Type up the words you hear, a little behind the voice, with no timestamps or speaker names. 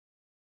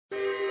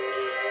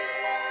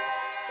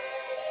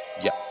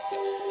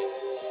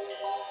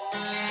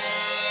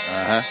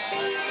Yep.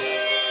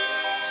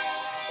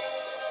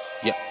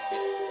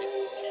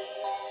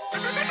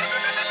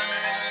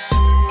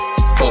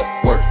 Fuck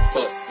work,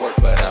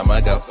 but I'ma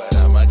go.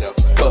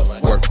 Fuck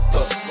work,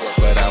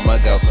 but I'ma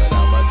go.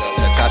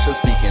 Natasha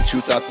speaking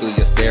truth out through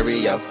your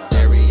stereo.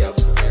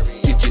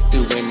 Get you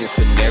through any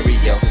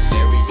scenario.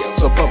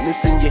 So pump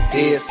this in your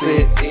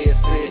headset.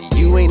 And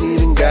you ain't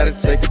even gotta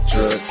take a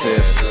drug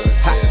test.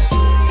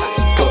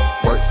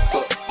 Fuck work,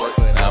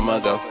 but I'ma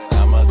go.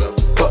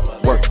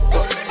 Fuck work,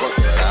 but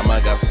I'ma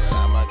go.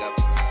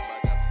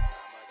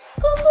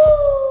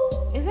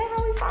 Is that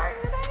how we start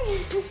today?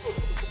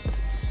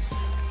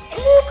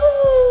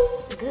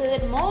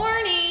 Good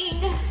morning.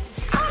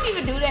 I don't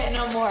even do that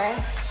no more.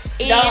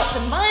 It's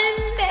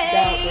Monday.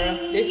 Don't,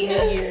 bro. This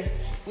new year.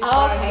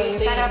 Okay,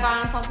 so I gotta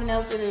find something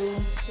else to do.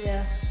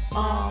 Yeah.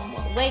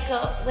 Wake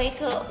up. Oh,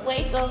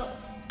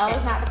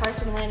 it's not the first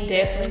of the money.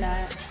 Definitely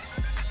not.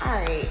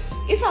 Alright.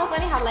 It's so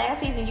funny how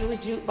last season you was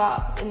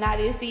jukebox and now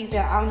this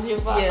season I'm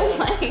jukebox. Yeah.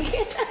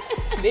 Like,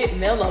 Bit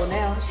mellow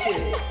now.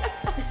 Shit.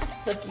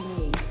 Fuck you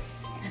mean.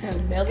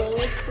 Mellow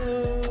is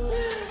cool.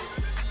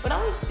 but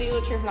I'm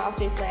still tripping off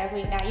this last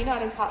week. Now, you know I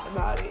done talked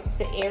about it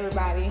to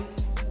everybody.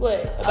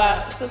 What?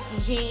 About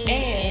Sister Jean.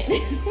 and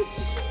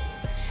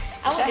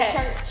I went to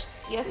church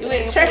yesterday. You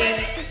went to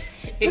church?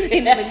 Put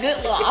in a good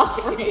little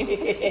offering.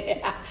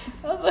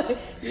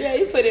 Yeah,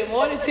 you put in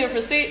more than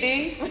 10%,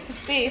 then.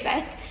 Sis,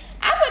 I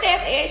put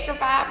that extra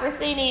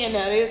 5% in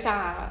there this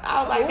time. I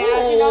was like,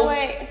 God, you know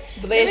what?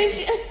 Bless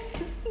you.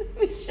 Let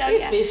me show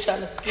This you. bitch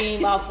trying to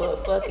scheme off a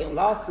fucking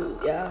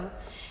lawsuit, y'all.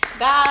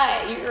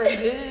 God, you're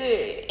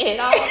good at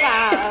all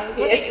times.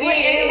 Yes, what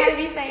he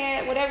everybody is. be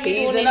saying, whatever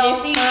He's you're doing an in on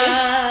this season.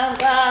 time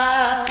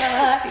God.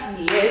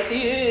 Yes,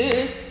 he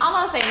is. All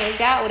I'm saying is,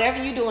 God, whatever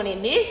you're doing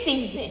in this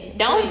season,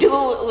 don't Please.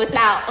 do it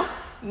without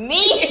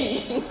me.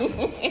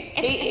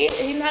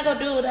 He not gonna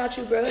do it without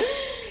you, bro.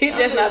 He's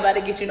just not about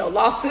to get you no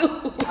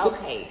lawsuit.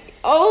 Okay.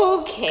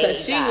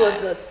 Because she God.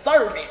 was a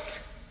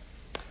servant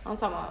I'm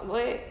talking about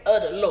what?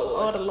 of the Lord.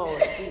 Oh, the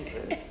Lord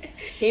Jesus.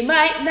 He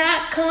might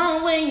not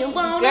come when you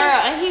want Girl,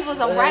 him. and he was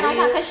right on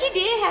time. Because she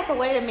did have to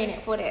wait a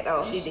minute for that,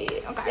 though. She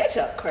did. Okay. That's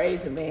your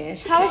crazy, man.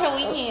 She How was your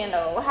can't- weekend,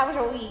 though? How was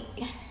your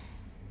week?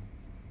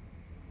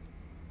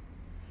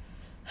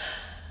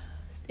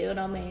 Still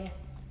no man.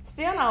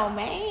 Still no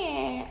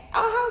man. Oh,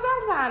 how was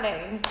Valentine's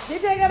Day?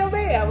 Bitch, I ain't got no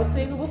man. I was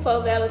single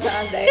before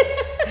Valentine's Day.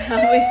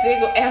 I'm be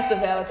single after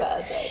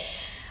Valentine's Day.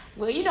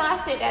 Well, you know, I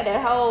said that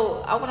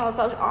I went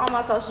on all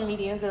my social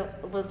medias. It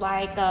was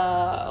like,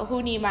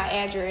 who need my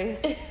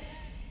address?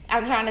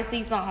 I'm trying to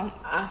see something.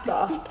 I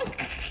saw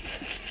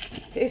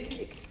this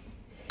nigga.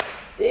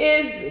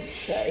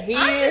 This bitch right here.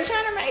 I'm just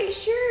trying to make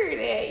sure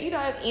that, you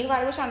know, if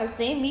anybody was trying to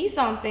send me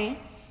something,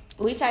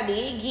 which I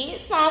did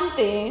get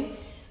something.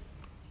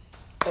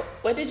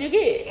 What did you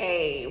get?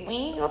 Hey, we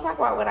ain't gonna talk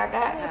about what I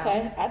got now.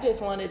 Okay, I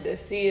just wanted to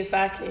see if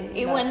I can.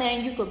 It know. wasn't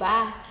nothing you could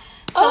buy.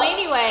 Oh. So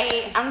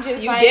anyway, I'm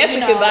just You like,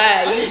 definitely you know,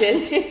 can buy it. You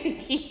just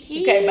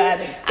you can't buy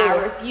it in the store. I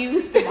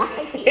refuse to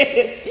buy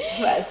it.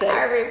 What I say?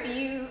 I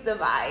refuse to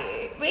buy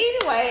it. But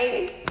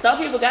anyway, Some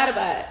people gotta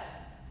buy it.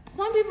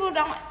 some people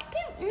don't.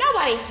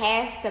 Nobody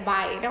has to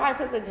buy it. Nobody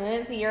puts a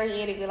gun to your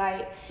head and be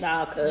like,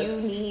 Nah, cause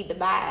you need to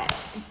buy it,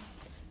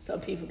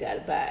 some people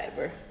gotta buy it,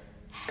 bro.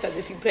 Cause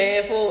if you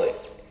paying for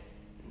it,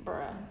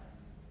 bruh.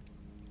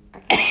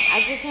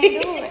 I just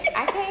can't do it.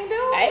 I can't do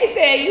it. I ain't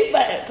saying you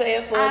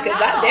paying for it,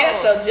 cause I know. damn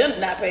sure Jim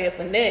not paying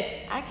for nothing.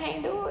 I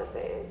can't do it,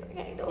 sis. I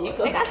can't do You it.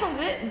 go- They got some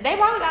good. They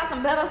probably got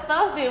some better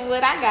stuff than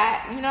what I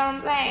got. You know what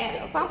I'm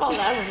saying? Some folks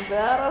got some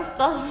better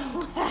stuff than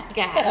what I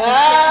got.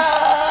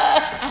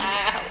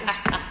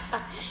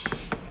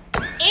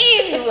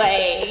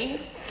 Anyway,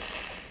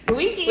 the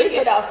We weekends.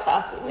 get off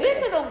topic.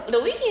 Listen,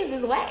 the weekends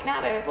is whack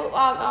now that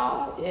football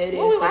gone. Yeah, it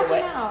What we is watching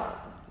pretty now?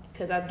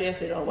 Cause I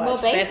definitely don't watch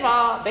Well,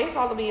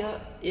 baseball will be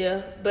up.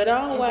 Yeah, but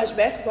I don't watch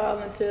basketball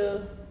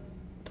until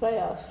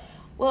playoffs.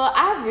 Well,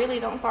 I really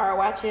don't start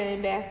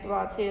watching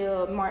basketball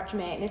till March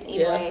Madness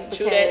anyway. Yeah,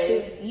 true that too.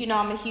 Because, you know,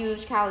 I'm a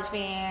huge college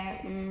fan.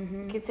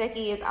 Mm-hmm.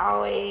 Kentucky is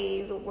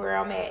always where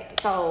I'm at.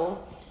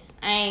 So,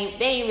 they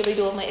ain't really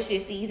doing much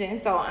this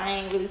season. So, I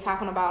ain't really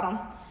talking about them.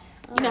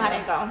 You know how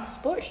that go.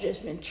 Sports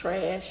just been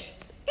trash.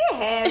 It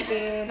has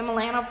been. The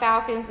Atlanta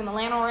Falcons, the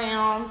Atlanta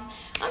Rams.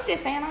 I'm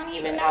just saying, I don't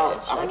even know.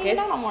 Trash. I don't I even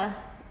guess- know no more.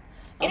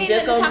 It I'm ain't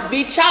just nothing to gonna talk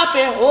be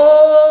chopping.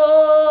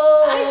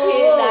 Oh,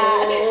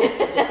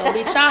 I cannot. Just gonna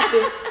be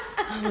chopping.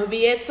 I'm gonna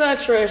be at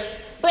SunTrust.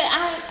 But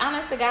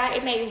honest to God,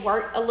 it makes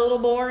work a little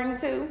boring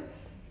too.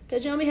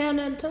 Cause you don't be having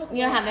nothing to talk about.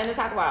 You don't have nothing to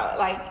talk about.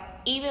 Like,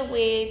 even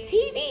with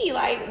TV,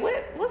 like,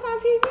 what's on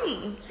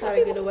TV? How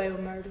to Get Away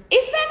with Murder.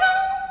 It's back on?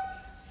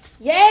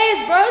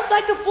 Yes, bro. It's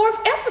like the 4th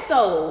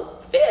episode.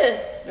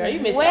 5th. Girl, you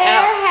missing Where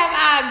out. have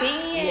I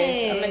been?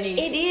 Yes, I'ma need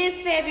It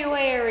is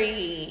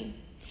February.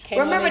 Came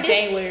on in this,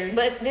 January.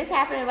 But this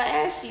happened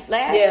last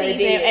Yeah, it season,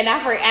 did. and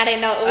I didn't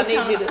know it was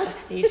coming. I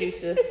need you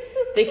to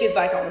think it's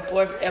like on the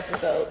 4th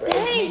episode, bro.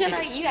 Dang, Need you Jenna,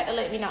 to- you got to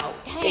let me know.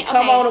 Dang, It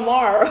come okay. on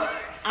tomorrow.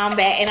 I'm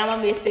back and I'm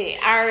gonna miss it.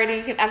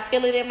 I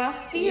feel it in my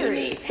spirit. You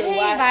need to hey,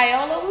 watch.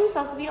 Viola, we were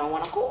supposed to be on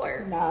one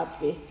accord. Nah,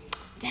 bitch.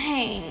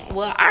 Dang.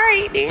 Well, all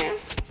right then.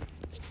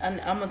 I'm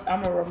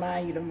gonna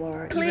remind you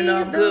tomorrow. Please Even though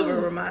I'm do. good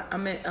with remind.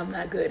 I'm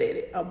not good at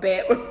it. I'm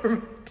bad with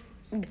reminders.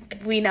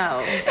 We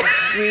know.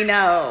 We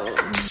know.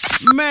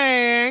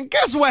 Man,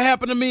 guess what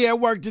happened to me at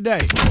work today?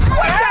 What the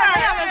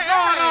hell is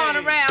going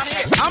on around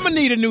here? I'm gonna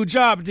need a new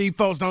job if these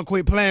folks don't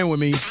quit playing with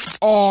me.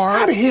 Or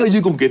How the hell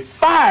you gonna get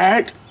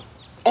fired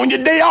on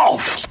your day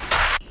off?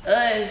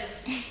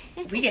 Us,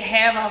 we can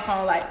have our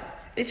phone like.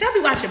 Did y'all be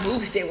watching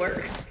movies at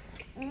work?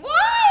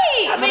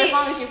 Right. But mean- as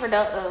long as you're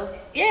productive.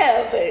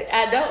 Yeah, but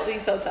I don't be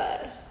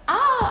sometimes.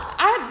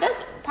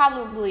 That's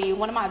probably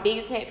one of my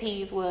biggest pet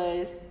peeves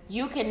was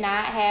you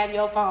cannot have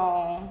your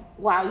phone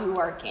while you're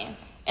working.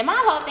 And my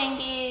whole thing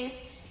is,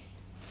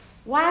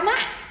 why not?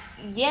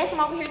 Yes, I'm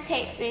over here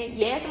texting.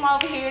 Yes, I'm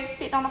over here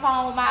sitting on the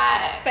phone with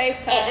my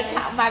FaceTime. at the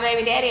time, my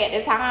baby daddy at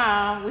the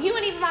time. Well, he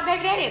wasn't even my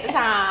baby daddy at the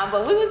time,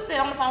 but we would sit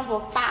on the phone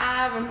for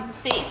 5 and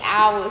 6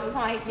 hours with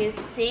somebody just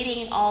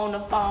sitting on the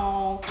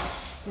phone,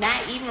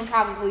 not even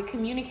probably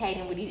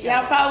communicating with each Y'all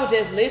other. probably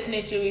just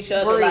listening to each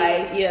other, Breathe.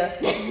 like, yeah,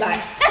 like,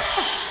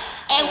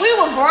 And we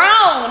were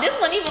grown. This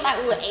wasn't even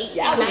like we were 18,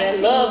 Y'all was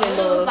in 19. love and It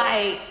was love.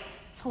 like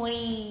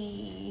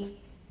 27.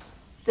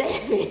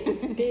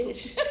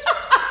 bitch.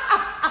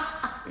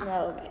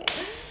 No, man.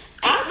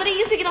 But it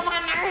used to get on my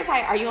nerves.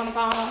 Like, are you on the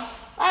phone?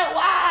 Like,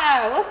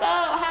 why? What's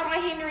up? How am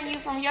I hindering you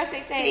from your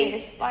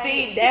success?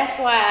 See, that's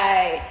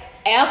why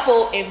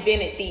Apple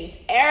invented these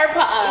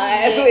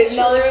AirPods with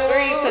no True.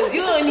 screen, because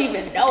you don't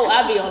even know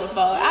I be on the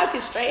phone. I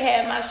could straight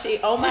have my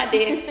shit on my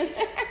desk,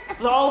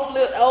 phone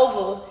flipped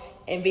over,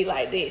 and be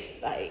like this.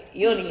 Like,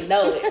 you don't even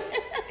know it.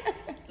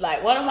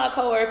 Like, one of my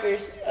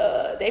coworkers,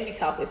 they be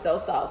talking so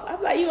soft.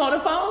 I'm like, you on the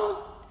phone?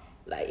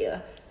 Like,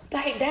 yeah.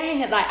 Like,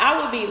 dang, like,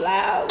 I would be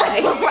loud.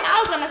 Like,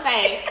 I was gonna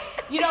say,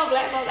 you know,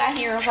 black folks got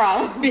hearing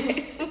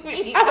problems.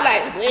 I'm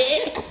like,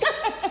 what?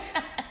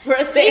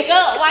 Bro, Speak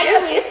up. Why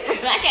you whispering?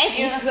 I can't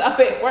hear. Because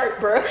I'm at work,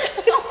 bro.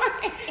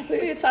 We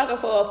been talking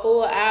for a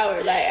full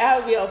hour. Like, I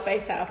would be on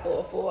FaceTime for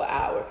a full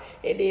hour.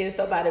 And then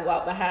somebody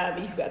walk behind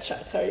me. You got to try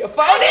to turn your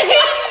phone in.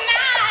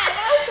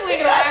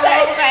 Swing around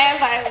real fast,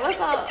 like, what's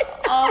up?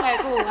 Oh, okay,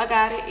 cool. I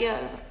got it.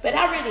 Yeah. But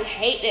I really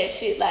hate that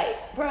shit.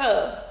 Like,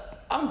 bruh,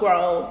 I'm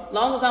grown.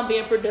 Long as I'm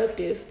being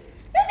productive.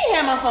 Let me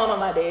have my phone on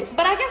my desk.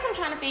 But I guess I'm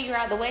trying to figure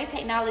out the way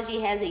technology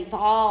has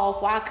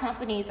evolved, why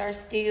companies are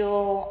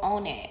still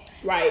on it.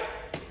 Right.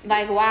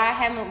 Like, why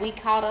haven't we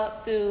caught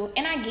up to?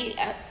 And I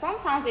get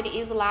sometimes it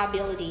is a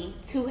liability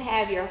to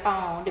have your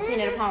phone,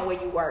 depending upon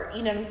where you work.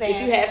 You know what I'm saying?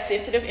 If you have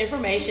sensitive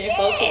information,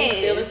 folks can be Yes.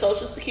 stealing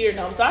social security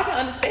numbers. So I can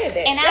understand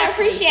that. and I Trust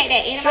me. appreciate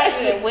that. Anybody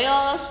Trust with me.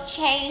 Wells,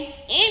 Chase,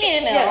 any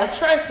of them. Yeah,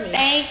 trust me.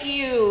 Thank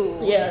you.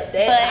 Yeah,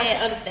 that, I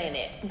can understand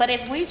that. But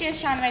if we just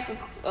trying to make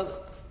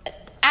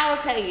I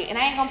will tell you, and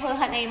I ain't gonna put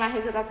her name out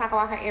here because I talk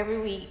about her every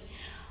week.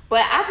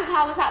 But I could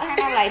call and talk to her,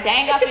 and I'm like,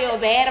 dang, I feel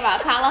bad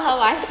about calling her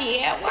while she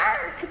at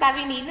work because I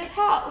be needing to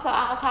talk. So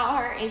I'll call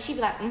her, and she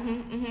be like,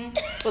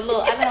 But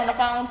look, I've been on the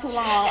phone too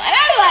long, and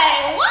I'm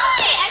like,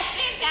 what? I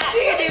just got She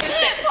to didn't the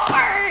even good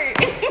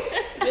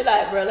part. Be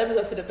like, bro, let me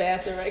go to the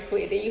bathroom right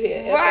quick. Then you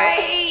hear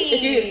Right. You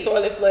hear the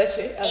toilet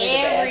flushing. I'm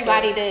in the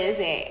Everybody bathroom. does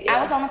that. Yeah.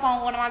 I was on the phone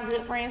with one of my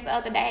good friends the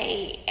other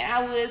day, and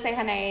I would say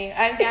her name.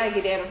 I gotta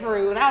get that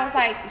approved. And I was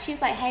like,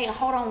 she's like, hey,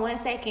 hold on 1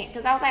 second,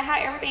 because I was like, how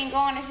everything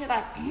going? And she's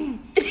like,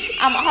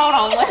 I'm hold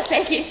on 1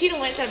 second. She done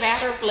went to the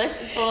bathroom, flushed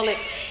the toilet.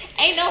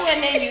 Ain't no one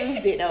that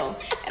used it though.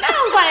 And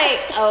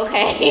I was like,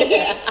 okay,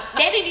 that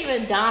didn't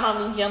even dawn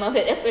on me, Jenna,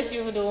 that that's what she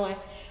was doing.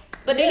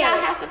 But do y'all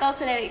have to go to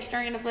that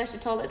extreme to flush the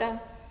toilet though?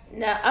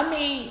 Now, I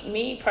mean,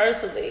 me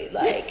personally,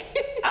 like,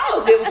 I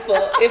don't give a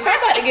fuck. If I'm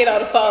about to get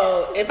on the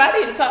phone, if I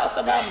need to talk to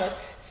somebody, I'm gonna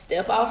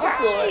step off the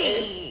floor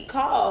and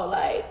call.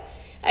 Like,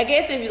 I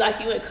guess if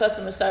you in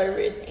customer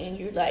service and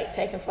you like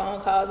taking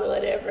phone calls or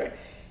whatever,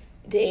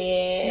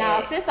 then No,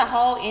 sis a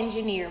whole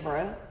engineer,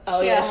 bro.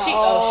 oh She yeah, a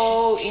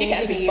whole she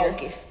gotta be engineer.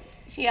 focused.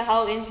 She a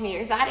whole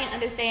engineer. So I didn't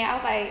understand. I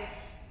was like,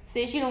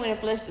 sis, you don't want to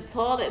flush the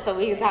toilet so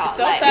we can talk.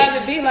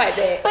 Sometimes it be like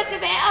that. But the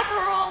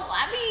bathroom,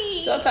 I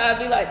mean. Sometimes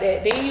it be like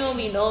that. Then you don't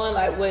be knowing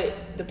like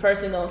what the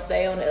person gonna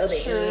say on the other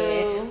True.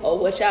 end or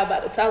what y'all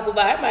about to talk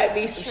about. It might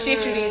be some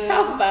shit you need to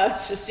talk about,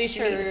 some shit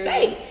you need to True.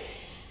 say.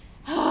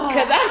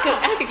 Cause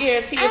I could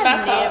guarantee if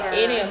I call never-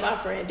 any of my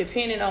friends,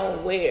 depending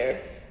on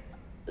where,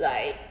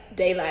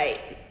 they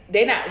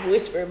not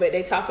whisper, but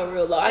they talking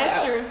real low.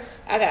 That's true.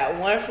 I got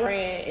one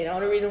friend, and the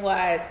only reason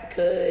why is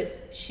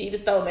because she the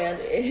store man.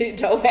 It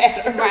don't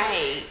matter,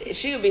 Right.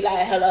 She'll be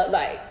like hello,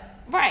 like.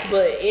 Right.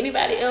 But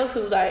anybody else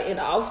who's like in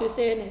the office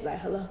and like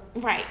hello,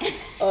 Right.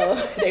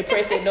 they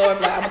press ignore.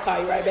 Like I'm gonna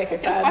call you right back in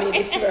 5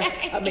 minutes. Or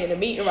I'm in a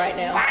meeting right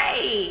now.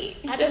 Right.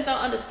 I just don't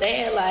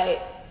understand.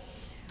 Like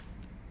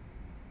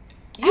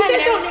you I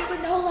just never- don't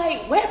ever know.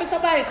 Like what happened?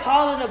 Somebody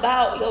calling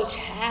about your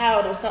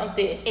child or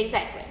something.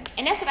 Exactly.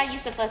 And that's what I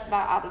used to fuss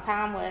about all the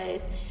time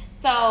was,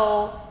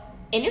 so,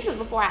 and this was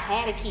before I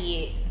had a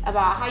kid,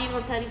 about how you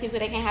gonna tell these people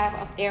they can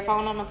have their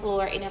phone on the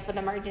floor and if an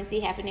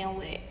emergency happening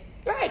with.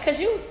 Right? Because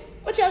you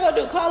What y'all gonna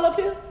do? Call up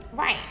here?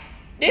 Right.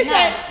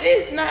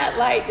 This not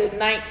like the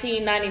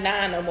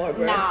 1999 no more,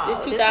 bro. No,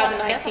 it's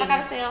 2019. That's what I got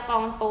a cell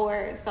phone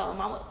for, so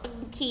my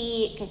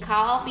kid can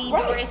call me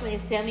directly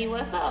and tell me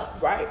what's up.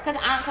 Right. Because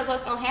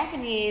what's gonna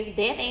happen is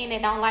Beth Ann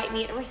that don't like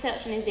me at the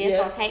receptionist desk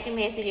gonna take the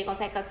message. It's gonna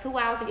take her 2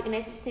 hours to get the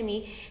message to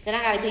me. Then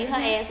I gotta beat her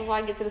ass before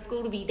I get to the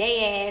school to beat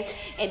their ass,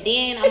 and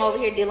then I'm over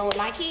here dealing with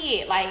my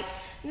kid. Like,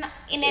 and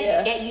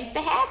that used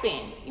to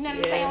happen. You know what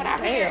I'm saying? With our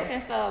parents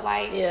and stuff.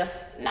 Like,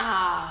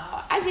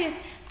 nah.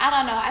 I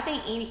don't know. I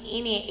think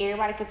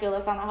everybody could feel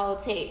us on the whole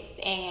text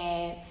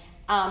and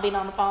being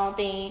on the phone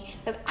thing.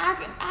 Because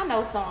I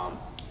know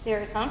there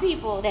are some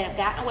people that have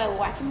gotten away with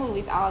watching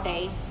movies all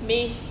day.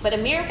 Me. But the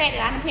mere fact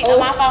that I done picked up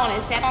my phone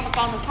and sat on the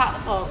phone and talked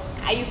to folks,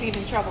 I used to get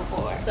in trouble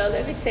for it. So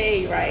let me tell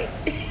you, right?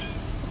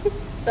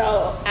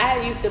 So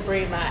I used to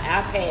bring my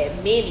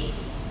iPad mini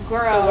to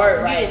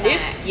work, right?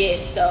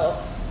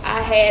 So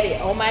I had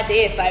it on my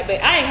desk, like,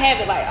 but I ain't have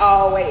it like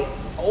all the way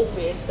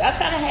open. I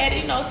trying to have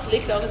it,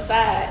 slicked on the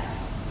side.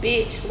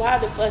 Bitch, while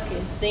the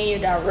fucking senior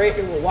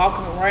director was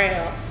walking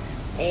around,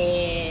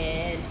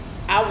 and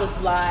I was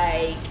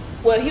like,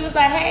 well, he was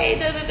like, hey,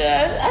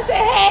 da-da-da. I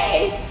said,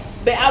 hey,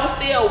 but I was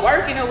still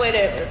working or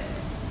whatever.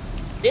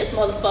 This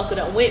motherfucker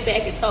done went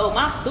back and told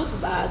my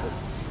supervisor,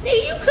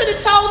 nigga, you could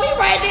have told me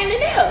right then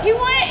and there. He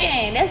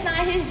wasn't. That's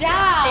not his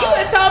job. He would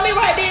have told me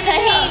right then and there.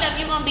 He ain't know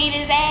you gonna beat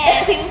his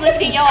ass. He was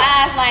looking in your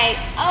eyes like,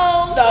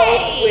 oh, So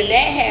when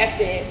that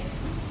happened,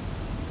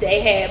 they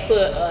had put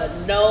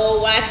a no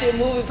watching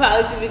movie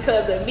policy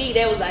because of me.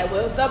 They was like,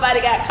 well,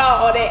 somebody got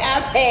caught on that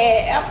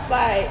iPad. I was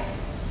like,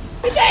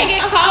 bitch, I ain't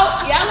get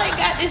caught. Y'all ain't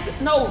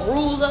got no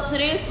rules up to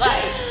this.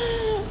 Like,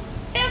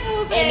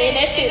 and then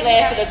that shit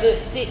lasted a good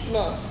 6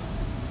 months.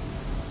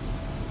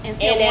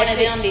 Until one of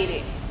them did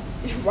it.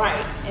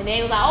 Right. And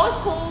they was like, oh, it's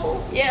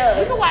cool. Yeah.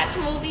 You can watch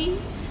movies.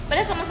 But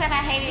that's what I'm saying.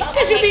 I hate it. As long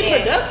as you be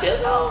productive,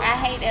 though. I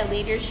hate that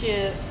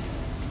leadership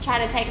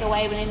try to take it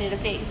away, but then it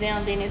affects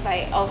them. Then it's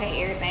like,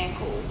 okay, everything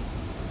cool.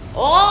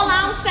 All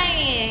I'm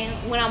saying,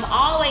 when I'm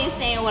always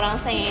saying what I'm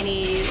saying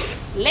is,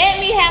 let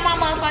me have my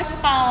motherfucking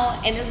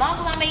phone, and as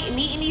long as I'm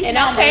meeting these and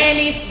numbers, I'm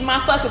paying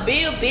my fucking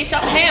bill, bitch,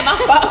 I'm paying my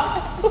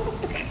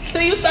phone.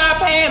 Till you start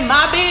paying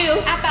my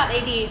bill. I thought they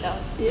did, though.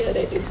 Yeah,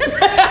 they do.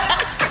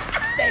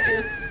 They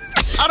do.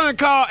 I done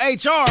called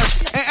HR,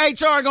 and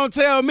HR gonna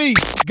tell me,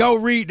 go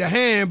read the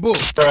handbook.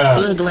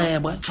 Ugh,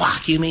 glad boy.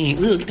 Fuck you, man.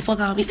 Ugh, get the fuck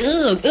out of me.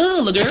 Ugh,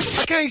 girl.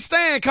 I can't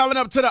stand calling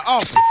up to the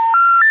office.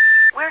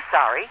 We're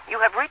sorry. You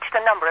have reached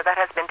a number that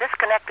has been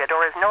disconnected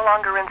or is no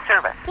longer in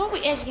service. So what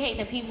we educating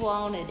the people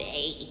on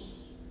today,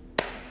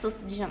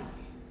 Sister Gemma?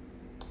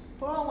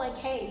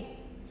 401k.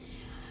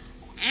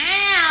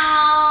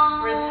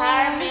 Ow!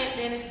 Retirement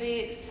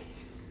benefits.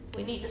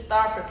 We need to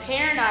start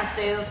preparing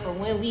ourselves for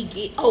when we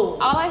get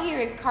old. All I hear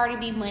is Cardi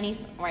B money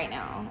right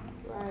now.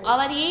 Right. All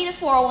I need is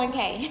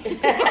 401k.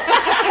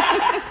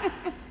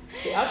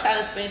 Shit, I'm trying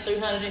to spend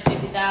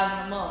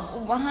 $350,000 a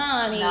month. Well,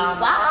 honey,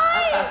 nah,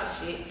 why? I'm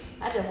talking shit.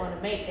 I just want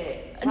to make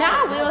that.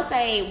 Now I will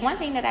say one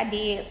thing that I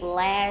did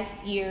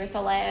last year,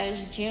 so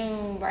last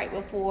June, right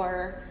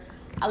before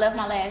I left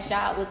my last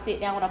job, was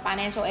sit down with a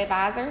financial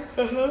advisor.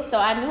 So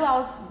I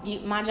knew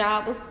my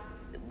job was,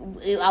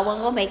 I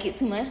wasn't gonna make it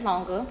too much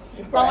longer.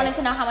 So I wanted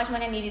to know how much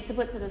money I needed to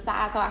put to the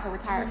side so I could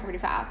retire at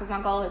 45. Because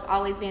my goal has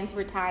always been to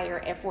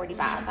retire at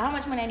 45. So how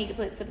much money I need to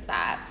put to the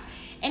side.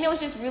 And it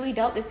was just really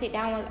dope to sit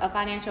down with a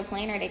financial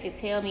planner that could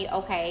tell me,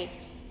 okay,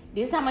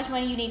 this is how much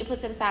money you need to put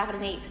to the side for the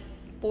next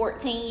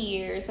 14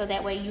 years, so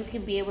that way you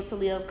can be able to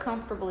live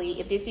comfortably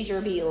if this is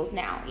your bills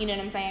now. You know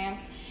what I'm saying?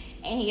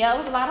 And it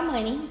was a lot of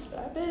money.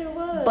 I bet it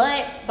was.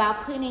 But by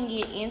putting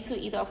it into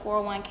either a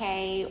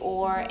 401k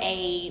or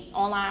a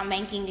online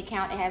banking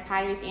account that has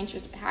higher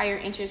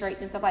interest rates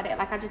and stuff like that,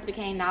 like I just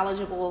became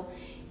knowledgeable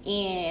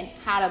in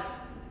how to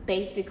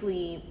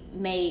basically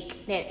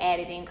make that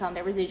added income,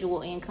 that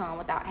residual income,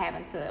 without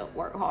having to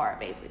work hard,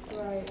 basically.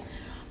 Right.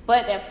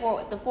 But the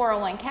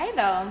 401k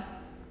though,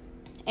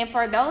 and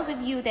for those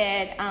of you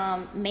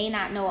that may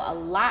not know a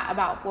lot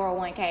about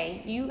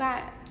 401k, you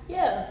got?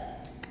 Yeah.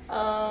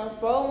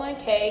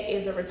 401k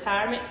is a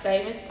retirement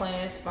savings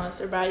plan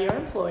sponsored by your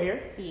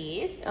employer.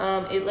 Yes.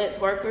 It lets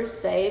workers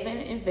save and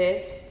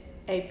invest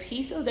a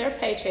piece of their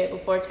paycheck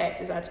before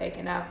taxes are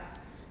taken out.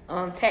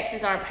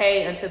 Taxes aren't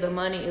paid until the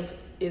money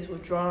is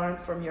withdrawn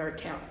from your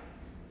account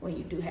when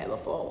you do have a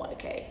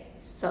 401k.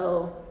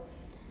 So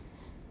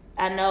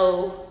I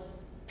know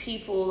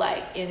people,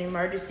 like in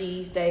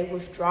emergencies, they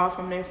withdraw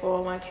from their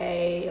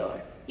 401k, or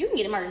you can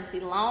get emergency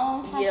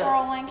loans from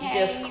 401k. You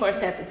just, of course,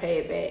 have to pay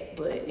it back,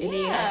 but then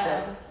you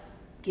have to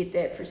get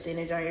that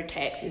percentage on your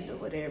taxes or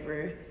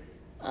whatever.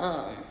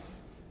 I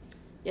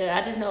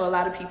just know a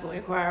lot of people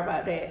inquire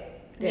about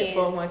that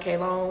 401k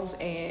loans,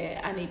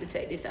 and I need to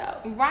take this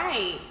out.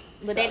 Right.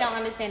 But they don't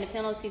understand the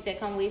penalties that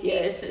come with it.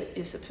 Yeah,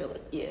 it's a penalty.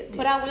 Yeah.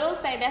 But I will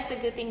say that's the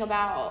good thing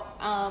about,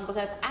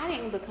 because I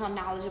didn't become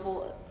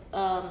knowledgeable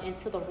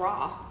into the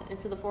Roth,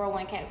 into the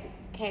 401k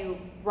 401k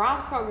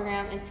Roth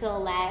program until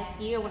last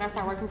year when I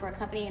started working for a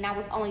company, and I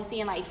was only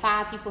seeing like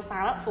 5 people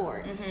sign up for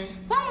it.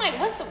 So I'm like,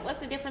 what's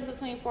the difference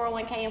between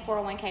 401k and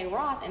 401k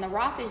Roth? And the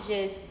Roth is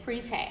just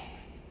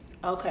pre-tax.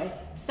 Okay.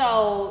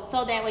 So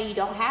that way you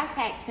don't have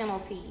tax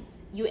penalties.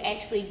 You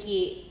actually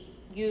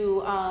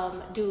do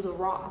the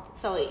Roth.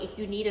 So if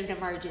you need an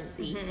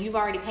emergency, you've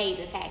already paid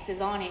the taxes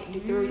on it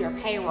through your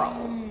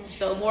payroll.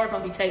 So more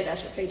gonna be taken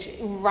out your paycheck.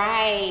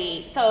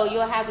 Right. So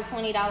you'll have the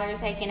 $20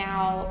 taken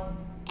out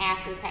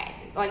after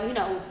taxes. Like,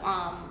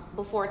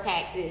 before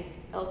taxes,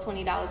 those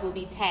 $20 will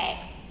be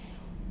taxed.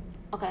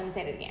 Okay, let me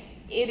say that again.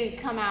 It'll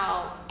come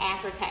out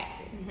after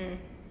taxes.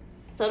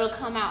 So it'll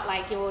come out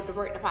like your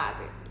direct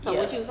deposit. So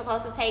what you were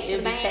supposed to take to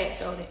the bank,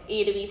 taxed on it.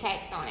 It'll be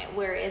taxed on it.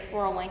 Whereas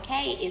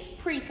 401k is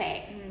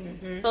pre-tax.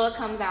 So it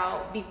comes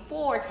out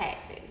before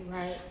taxes.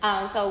 Right.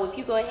 So if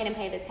you go ahead and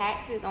pay the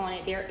taxes on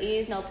it, there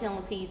is no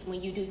penalties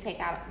when you do take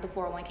out the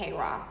 401k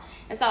Roth.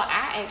 And so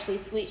I actually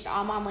switched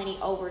all my money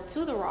over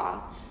to the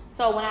Roth.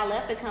 So when I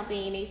left the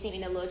company and they sent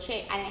me the little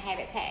check, I didn't have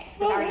it taxed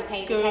because I already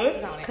paid the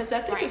taxes on it. Because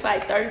I think it's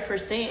like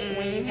 30%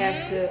 when you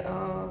have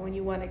to, when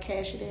you want to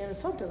cash it in or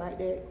something like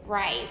that.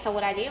 Right. So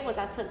what I did was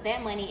I took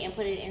that money and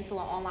put it into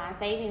an online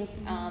savings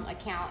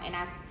account, and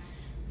I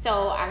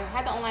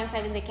had the online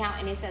savings account,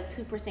 and it's at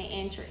 2%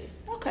 interest.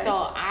 Okay.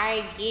 So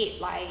I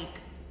get like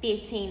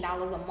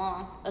 $15 a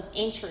month of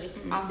interest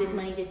off this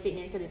money just sitting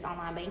into this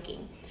online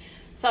banking.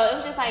 So it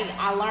was just like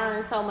I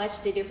learned so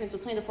much the difference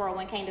between the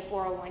 401k and the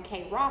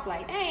 401k Roth.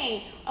 Like,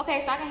 dang,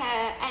 okay, so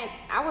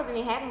I wasn't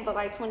even having but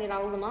like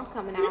 $20 a month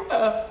coming out.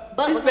 Yeah,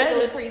 but it's because better.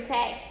 it was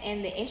pre-tax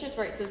and the interest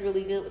rates was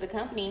really good with the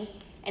company.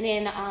 And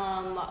then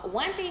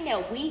one thing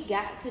that we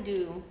got to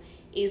do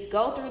is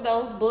go through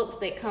those books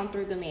that come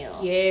through the mail.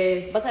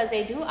 Yes. Because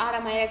they do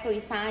automatically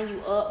sign you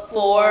up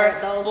for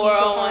those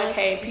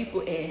 401k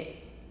people,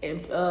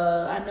 and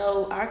I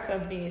know our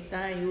company is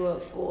signing you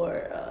up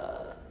for.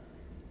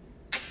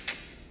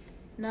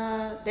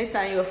 They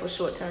sign you up for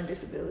short-term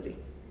disability.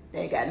 They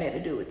ain't got nothing to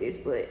do with this,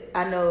 but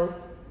I know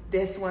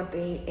that's one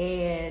thing,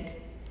 and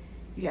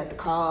you have to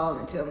call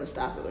and tell them to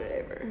stop it or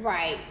whatever.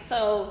 Right.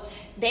 So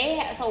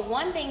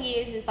one thing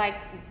is like,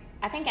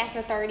 I think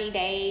after 30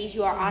 days,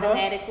 you are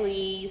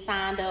automatically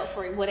signed up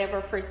for whatever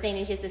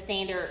percentage is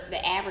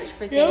the average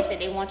percentage that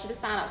they want you to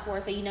sign up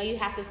for. So you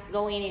have to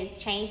go in and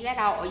change that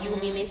out, or you will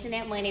be missing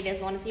that money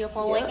that's going into your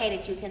 401k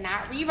that you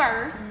cannot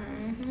reverse.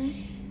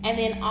 And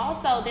then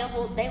also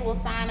they will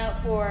sign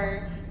up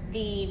for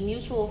the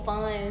mutual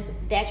funds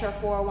that your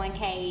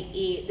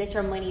 401k that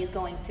your money is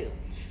going to.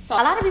 So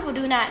a lot of people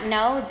do not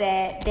know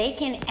that they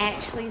can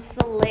actually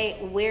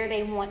select where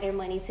they want their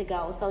money to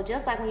go. So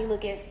just like when you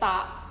look at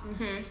stocks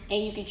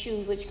and you can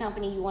choose which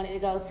company you want it to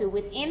go to,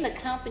 within the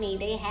company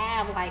they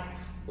have like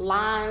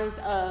lines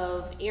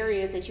of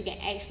areas that you can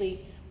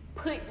actually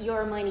put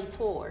your money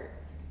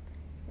towards.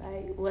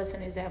 Like, what's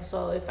an example?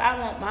 So if I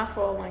want my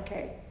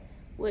 401k,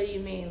 what do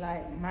you mean,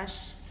 like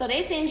So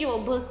they send you a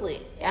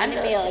booklet in the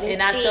mail,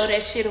 and I throw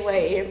that shit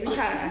away every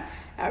time.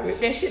 I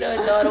rip that shit up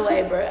and throw it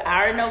away, bro.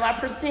 I already know my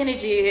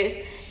percentage is.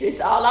 It's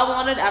all I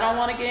wanted. I don't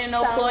want to get in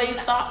no employee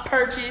stock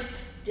purchase.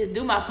 Just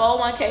do my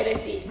 401k.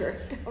 That's it, bro.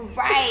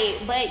 Right,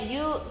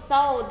 but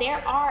so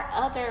there are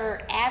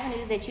other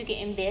avenues that you can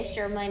invest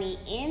your money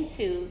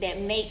into that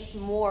makes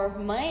more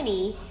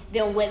money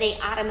than what they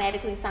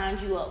automatically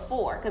signed you up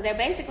for, because they're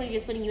basically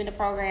just putting you in the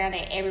program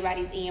that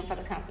everybody's in for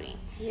the company.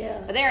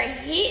 Yeah. But there are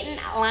hidden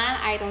line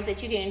items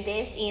that you can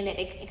invest in that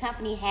the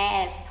company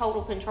has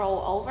total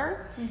control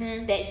over,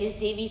 that just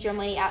divvies your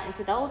money out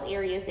into those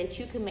areas that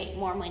you can make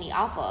more money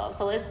off of.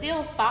 So it's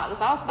still stock.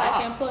 It's all stock.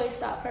 Like employee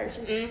stock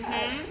purchase.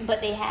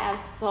 But they have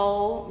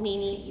so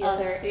many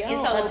other. See, I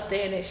don't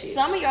understand that shit.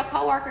 Some of your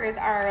coworkers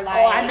are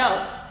like, I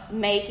know,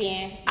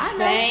 making I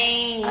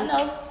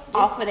know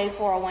off of their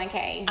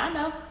 401k. I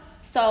know.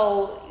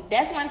 So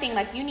that's one thing.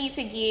 Like, you need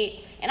to get,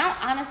 and I'm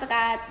honest to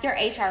God, your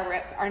HR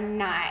reps are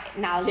not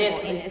knowledgeable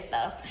in this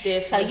stuff.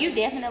 So you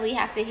definitely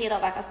have to hit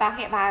up like a stock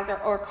advisor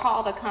or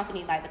call the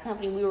company. Like the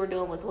company we were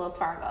doing was Wells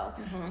Fargo.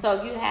 So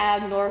if you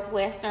have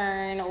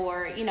Northwestern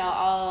or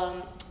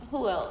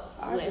who else?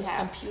 Ours is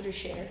Computer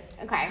Share.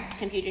 Okay,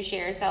 Computer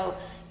Share. So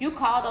you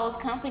call those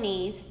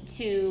companies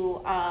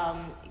to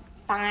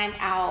find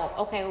out,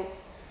 okay,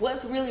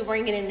 what's really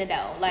ringing in the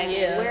dough? Like,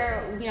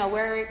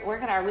 where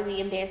could I really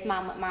invest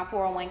my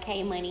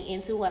 401k money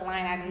into? What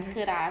line items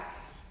could I?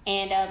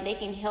 And they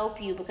can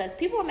help you, because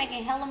people are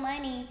making hella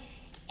money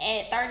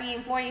at 30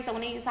 and 40. So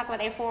when they talk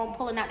about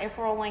pulling out their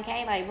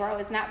 401k, like, bro,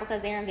 it's not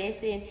because they're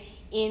investing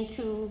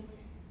into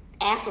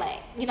Aflac,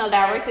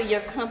 directly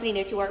your company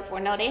that you work for.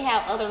 No, they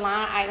have other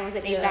line items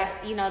that they've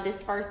got,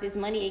 disperse this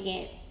money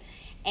against.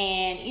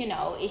 And,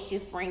 it's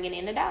just bringing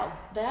in the dough.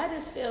 But I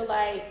just feel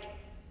like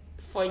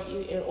for you,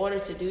 in order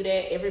to do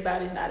that,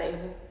 everybody's not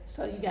able.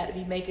 So you got to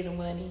be making the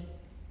money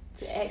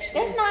to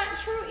actually. That's not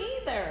true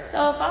either.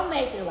 So if I'm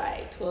making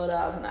like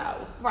 $12 an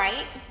hour,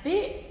 right?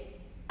 I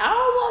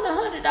don't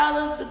want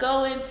 $100 to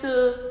go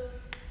into.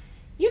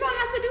 You don't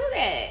have to do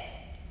that.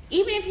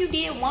 even if you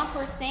did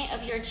 1%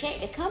 of your check,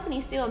 the company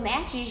still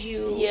matches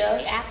you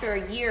after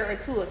a year or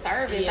two of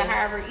service or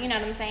however, you know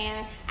what I'm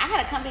saying? I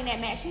had a company that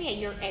matched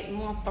me at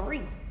month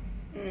 3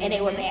 and they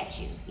would match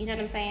you. You know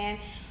what I'm saying?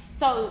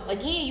 So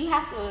again, you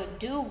have to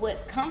do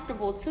what's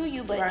comfortable to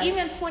you. But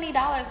even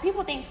 $20,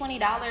 people think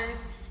 $20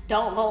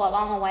 don't go a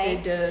long way.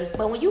 It does.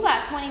 But when you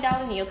got $20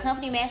 and your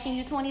company matching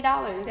you $20,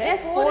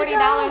 that's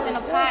 $40 in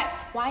a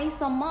pot twice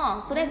a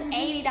month. So that's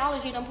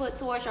 $80 you done put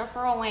towards your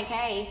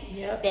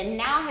 401k that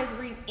now has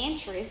reaped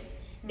interest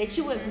that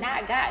you would have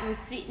not gotten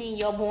sitting in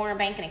your boring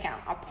banking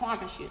account. I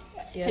promise you.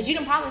 Because you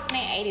done probably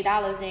spent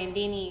 $80 and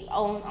then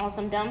on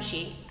some dumb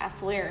shit. I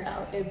swear.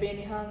 Oh, at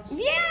Benihana's?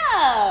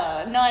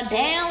 Yeah. No,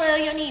 damn well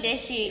you need that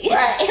shit.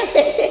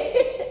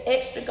 Right.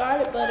 Extra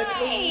garlic butter,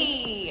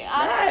 please.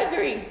 I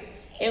agree.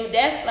 And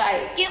that's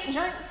like skip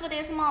drinks for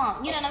this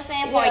month. You know what I'm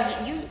saying?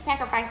 For you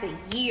sacrifice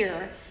a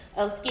year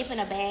of skipping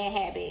a bad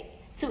habit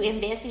to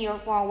invest in your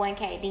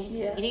 401k.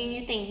 Then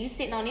you think you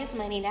sitting on this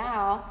money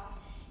now,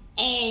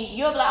 and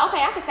you'll be like,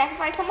 okay, I can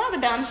sacrifice some other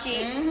dumb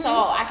shit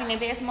so I can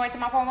invest more into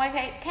my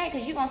 401k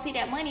because you're gonna see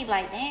that money.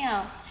 Like,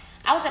 damn,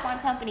 I was at one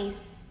company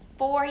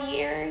 4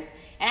 years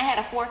and I had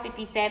a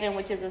 457,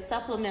 which is a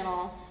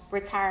supplemental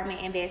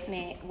retirement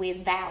investment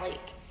with VALIC.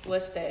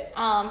 What's that?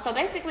 So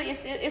basically,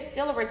 it's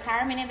still a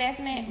retirement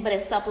investment, but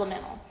it's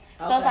supplemental.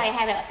 So it's like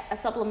having a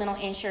supplemental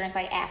insurance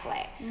like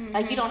Aflac.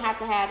 Like you don't have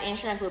to have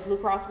insurance with Blue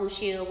Cross Blue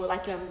Shield with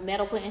like your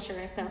medical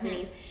insurance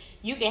companies.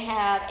 You can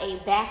have a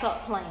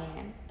backup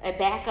plan, a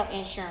backup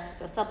insurance,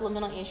 a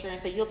supplemental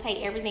insurance. So you'll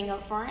pay everything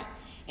up front,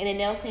 and then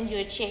they'll send you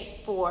a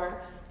check for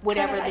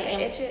whatever like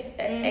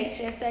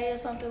HSA or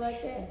something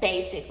like that.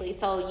 Basically,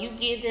 so you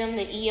give them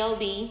the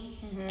EOB.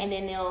 And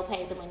then they'll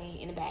pay the money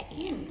in the back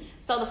end.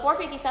 So the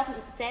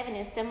 457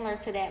 is similar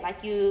to that. Like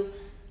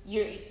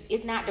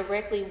it's not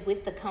directly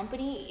with the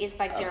company. It's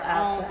like their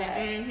own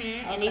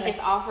thing. And they just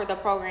offer the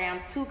program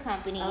to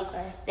companies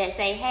that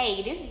say,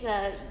 hey, this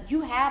is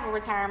you have a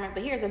retirement,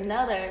 but here's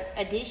another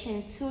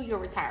addition to your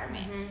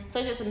retirement. So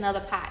it's just another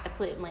pot to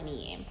put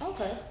money in.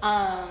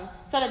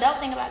 So the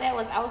dope thing about that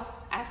was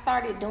I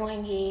started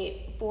doing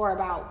it for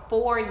about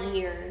 4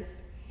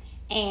 years,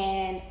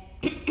 and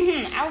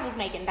I was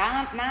making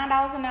 $9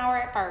 an hour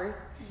at first,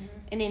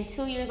 and then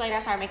 2 years later I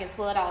started making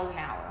 $12 an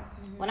hour.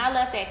 When I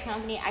left that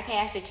company, I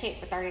cashed a check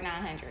for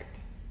 $3,900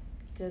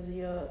 because of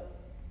your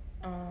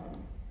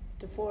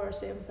the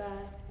 475.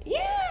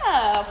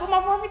 Yeah, for my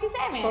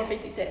 457.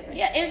 457.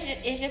 Yeah,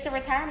 it's just a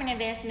retirement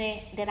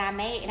investment that I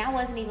made, and I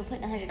wasn't even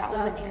putting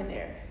 $100 in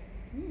there.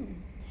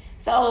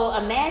 So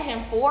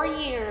imagine 4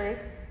 years.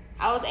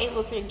 I was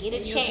able to get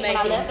a check when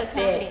I left the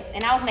company,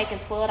 and I was making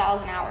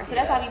 $12 an hour. So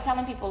that's why I be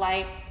telling people,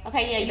 like,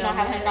 okay, you don't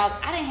have $100.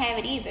 I didn't have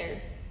it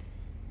either.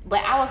 But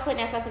I was putting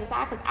that stuff to the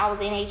side because I was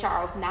in HR. I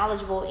was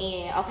knowledgeable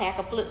in, okay, I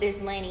could flip this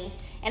money.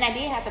 And I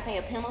did have to pay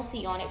a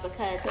penalty on it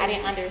because I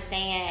didn't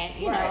understand,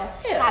 you know,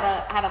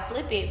 how to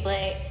flip it.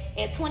 But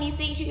at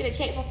 26, you get a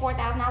check for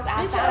 $4,000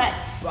 outside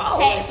of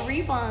tax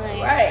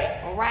refund.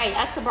 Right.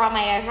 I just brought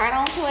my ass right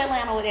on to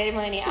Atlanta with that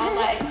money. I was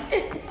like,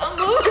 I'm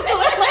moving to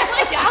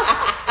Atlanta,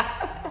 y'all.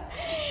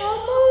 I'm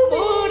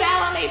moving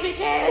out on that bitch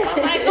ass. I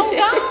was like, go.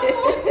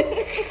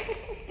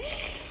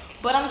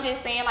 But I'm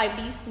just saying, like,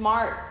 be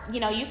smart. You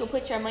know, you can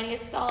put your money.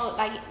 It's so,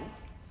 like,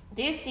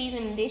 this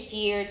season, this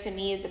year, to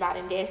me, is about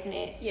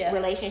investments,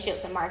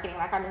 relationships, and marketing.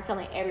 Like, I've been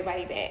telling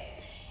everybody that.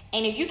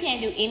 And if you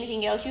can't do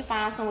anything else, you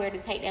find somewhere to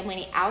take that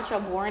money out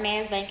your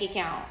boring-ass bank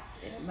account.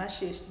 Yeah, my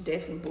shit's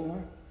definitely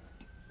boring.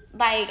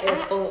 Like,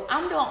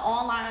 I'm doing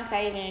online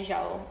savings,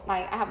 yo.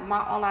 Like, I have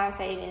my online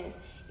savings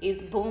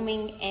is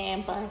booming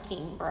and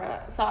bunking,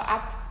 bruh. So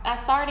I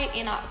started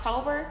in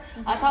October.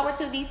 October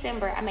to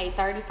December, I made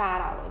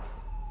 $35.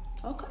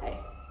 Okay.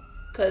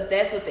 Because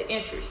that's with the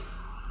interest.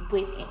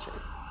 With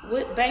interest.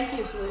 What bank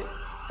is with?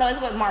 So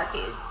it's with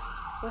Marcus.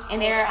 And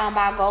they're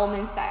by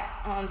Goldman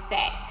Sachs.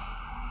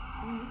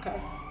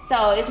 Okay.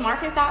 So it's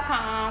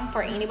Marcus.com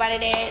for anybody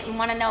that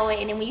want to know it.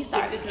 And then when you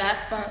start. This is not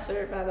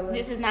sponsored, by the way.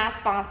 This is not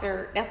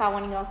sponsored. That's why I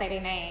wasn't going to say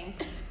their name.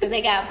 Because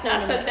they got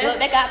plenty of money. Look,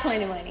 they got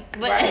plenty of money.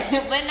 But,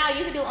 but no,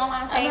 you can do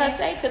online savings. I'm going to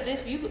say, because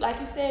if you, like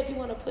you said, if you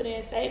want to put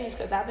in savings,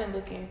 because I've been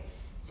looking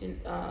to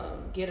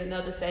get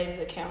another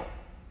savings account.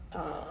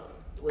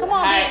 Come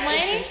on, big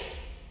money.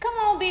 Come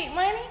on, big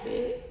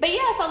money. But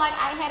yeah, so like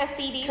I had a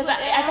CD. Because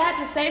I got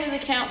the savings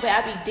account, but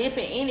I be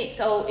dipping in it.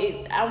 So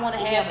I want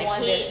to have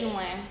one that's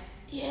one.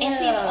 Yeah. And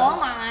see, it's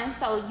online,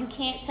 so you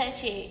can't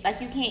touch it. Like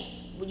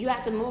you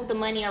have to move the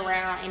money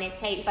around, and it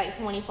takes like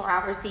 24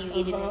 hours till you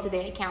get it into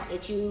the account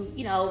that you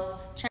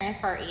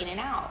transfer in and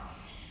out.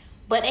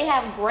 But they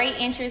have great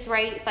interest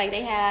rates. Like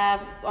they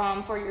have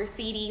for your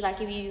CD,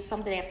 like if you use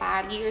something at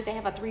 5 years, they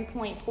have a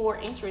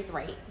 3.4 interest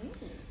rate.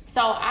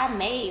 So I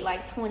made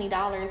like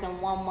 $20 in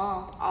 1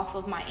 month off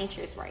of my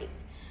interest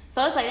rates.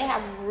 So it's like they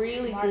have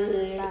really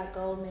good. By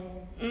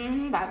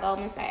Goldman. By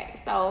Goldman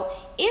Sachs. So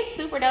it's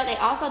super dope. They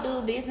also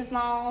do business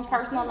loans,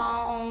 personal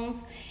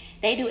loans.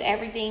 They do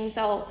everything.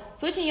 So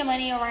switching your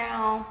money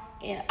around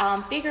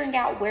figuring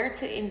out where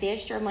to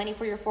invest your money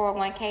for your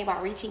 401k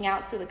by reaching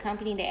out to the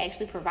company that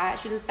actually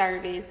provides you the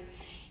service.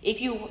 If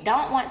you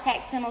don't want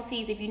tax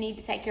penalties, if you need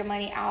to take your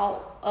money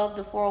out of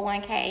the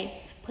 401k,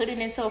 put it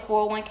into a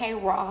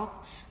 401k Roth.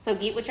 So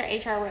get with your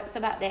HR reps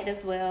about that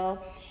as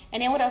well.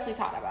 And then what else we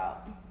talked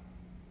about?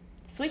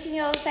 Switching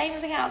your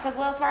savings account, because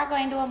Wells Fargo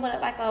ain't doing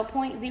but like a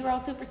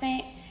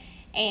 0.02%.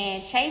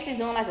 And Chase is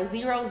doing like a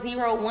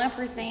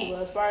 0.001%.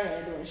 Wells Fargo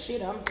ain't doing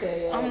shit, I'm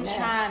telling you. I'm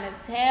trying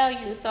to tell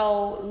you.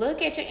 So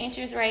look at your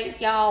interest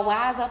rates, y'all.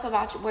 Wise up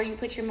about where you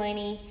put your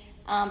money.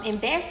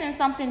 Invest in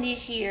something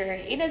this year.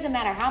 It doesn't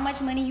matter how much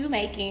money you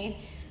making.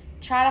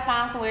 Try to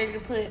find somewhere to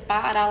put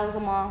 $5 a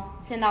month,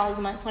 $10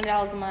 a month,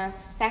 $20 a month.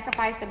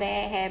 Sacrifice a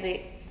bad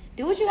habit.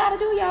 Do what you gotta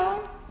do,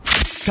 y'all.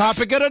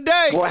 Topic of the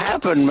day. What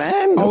happened,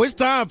 man? Oh, it's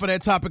time for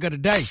that topic of the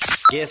day.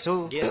 Guess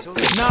who?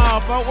 Nah,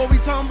 folks, what we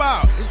talking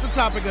about? It's the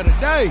topic of the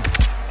day.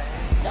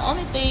 The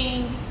only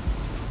thing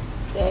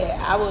that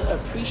I would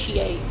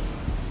appreciate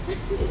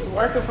is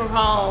working from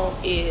home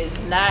is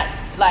not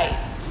like,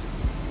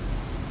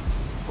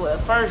 well,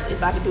 first,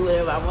 if I could do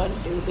whatever I want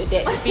to do, but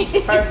that defeats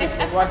the purpose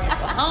for working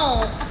from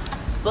home.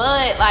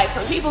 But like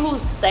for people who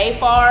stay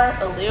far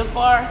or live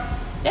far,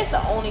 that's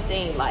the only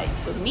thing. Like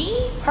for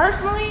me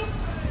personally,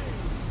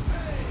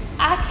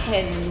 I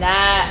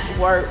cannot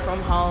work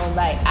from home.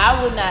 Like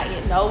I would not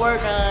get no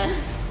work done.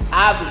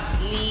 I'd be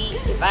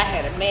asleep. If I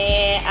had a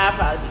man, I'd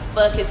probably be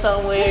fucking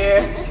somewhere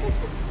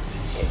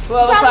at 12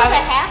 Probably o'clock. could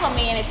have a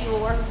man if you were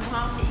working from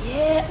home.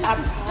 Yeah, I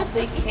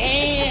probably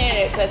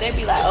can. Because they'd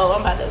be like, oh,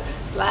 I'm about to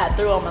slide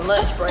through on my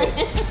lunch break.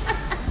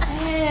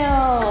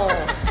 Damn.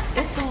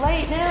 It's too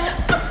late now.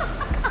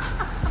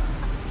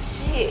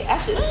 Shit, I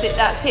should have sent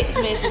out text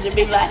message and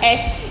be like,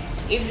 hey,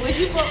 Would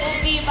you fuck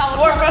with me if I was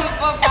telling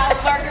people if I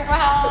was working from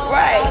home?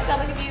 Right. If I was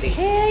telling community?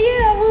 hell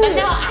yeah, I would. But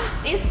no,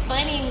 it's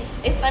funny.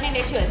 It's funny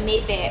that you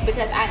admit that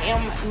because I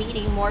am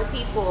meeting more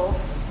people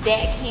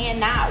that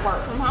cannot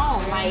work from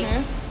home. Like,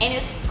 and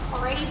it's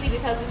crazy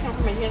because we come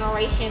from a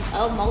generation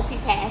of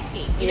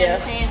multitasking. You know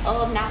what I'm saying?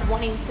 Of not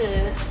wanting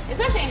to,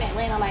 especially in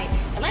Atlanta. Like,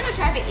 Atlanta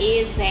traffic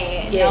is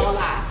bad. Yes. No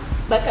lie.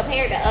 But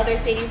compared to other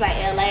cities like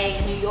LA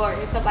and New York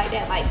and stuff like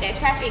that, that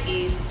traffic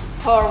is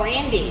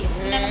horrendous.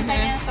 You know what I'm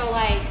saying? So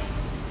like,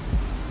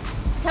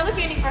 tell a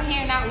community from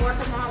here not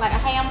working from home. Like,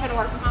 hey, I'm gonna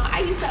work from home. I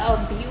used to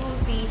abuse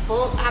the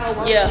fuck out of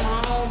work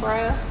from home,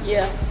 bruh.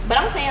 Yeah. But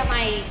I'm saying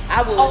like,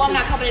 I would I'm too.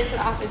 not coming into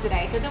the office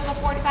today because it was a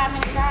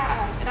 45-minute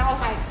drive, and I was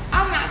like,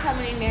 I'm not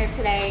coming in there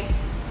today.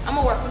 I'm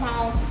gonna work from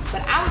home, but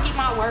I would get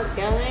my work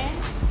done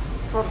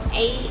from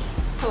 8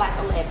 to like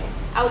 11.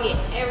 I would get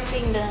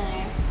everything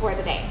done for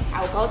the day.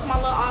 I would go to my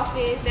little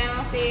office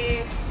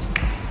downstairs,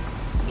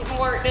 get my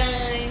work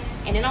done,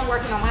 and then I'm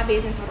working on my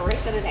business for the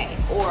rest of the day.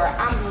 Or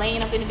I'm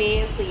laying up in the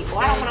bed asleep,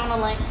 or I went on a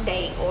lunch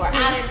date, or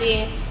I done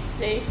been.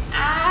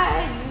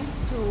 I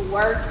used to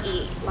work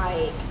it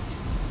like,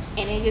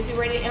 and then just be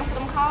ready to answer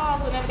them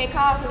calls whenever they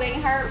call because they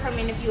ain't heard from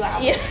me in a few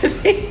hours. Yeah,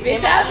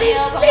 bitch, I be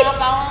asleep.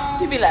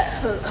 You be like,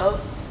 huh.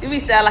 You be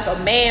sound like a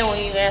man when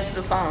you answer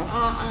the phone.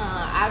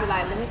 I be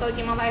like, let me go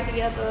get my life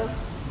together.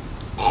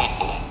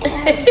 Hey,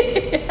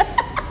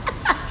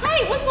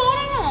 what's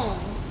going on?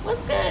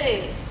 What's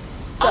good?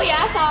 So, oh yeah,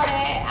 I saw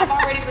that. I've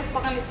already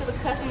responded to the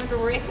customer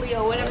directly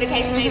or whatever the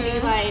case may be.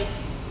 Like,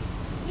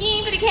 you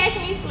ain't gonna catch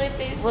me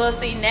slipping. Well,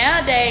 see,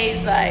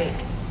 nowadays, like,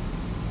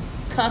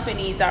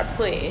 companies are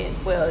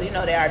putting, well, you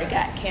know, they already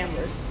got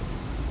cameras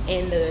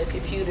in the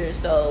computer,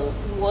 so.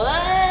 What?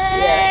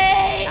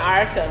 Yeah,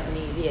 our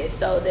company, yeah.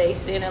 So they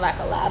sending, like,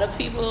 a lot of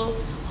people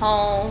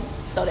home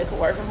so they can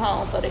work from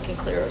home so they can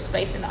clear up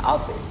space in the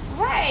office.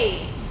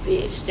 Right.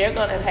 Bitch, they're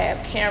gonna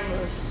have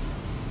cameras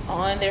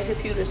on their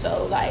computer,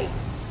 so, like,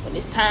 when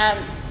it's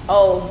time,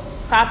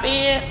 pop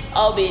in,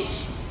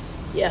 bitch,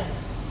 yeah.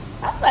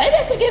 I was like,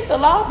 that's against the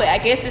law, but I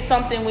guess it's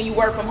something when you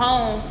work from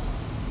home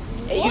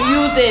and you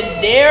using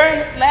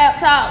their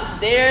laptops,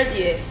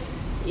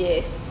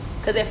 yes.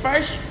 Because at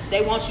first,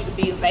 they want you to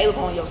be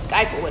available on your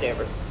Skype or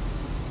whatever.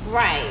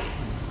 Right.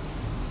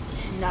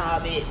 Nah,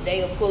 bitch,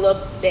 they'll pull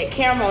up that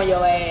camera on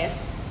your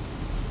ass.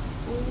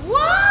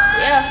 What?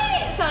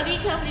 Yeah. So these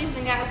companies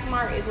done got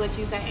smart is what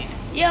you saying?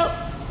 Yep.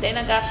 They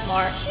done got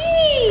smart.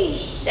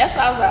 Sheesh. That's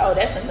why I was like,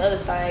 that's another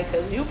thing.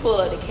 Because you pull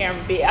up the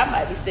camera, bitch, I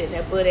might be sitting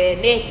there butt ass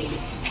naked.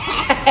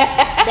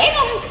 they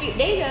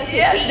gonna see.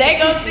 Yeah, they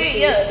gonna see.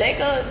 Yeah, they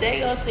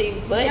gonna see.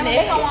 Butt naked.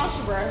 They gonna want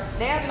you, bro.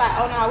 They'll be like,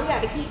 oh no, we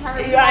got to keep her.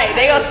 Right,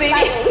 they gonna see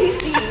like me. what we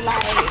see,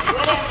 like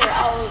whatever.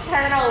 Oh,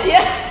 turn over.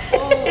 Yeah. Ooh.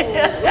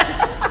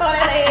 Throw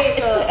that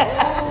leg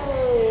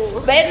up.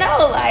 Ooh. But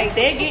no, like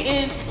they're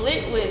getting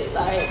slick with it.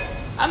 Like,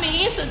 I mean,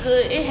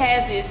 it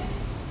has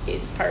its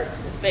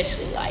perks,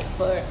 especially like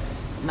for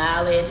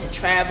mileage and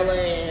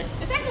traveling.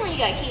 Especially when you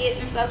got kids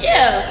and stuff.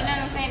 Yeah. You know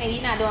what I'm saying? And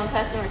you're not doing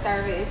customer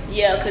service.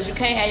 Yeah, because you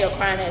can't have your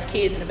crying ass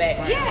kids in the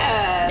background.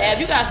 Yeah. Now, if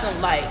you got some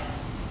like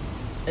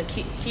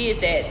kids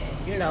that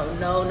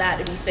know not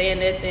to be saying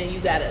nothing, you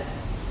gotta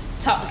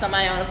talk to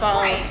somebody on the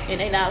phone, right.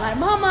 And they not like,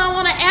 Mama, I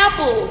want an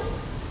apple.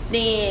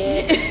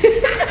 Then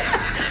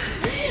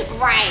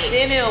Right.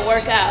 Then it'll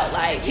work out.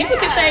 Like, people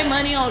can save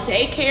money on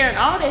daycare and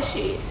all that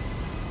shit.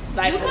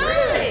 Like, You for real.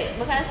 could.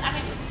 Because, I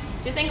mean,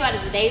 just think about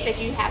it. The days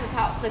that you have to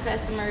talk to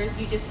customers,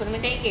 you just put them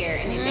in daycare.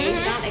 And the days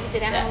you don't, they can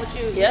sit down with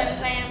you. You know what I'm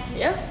saying?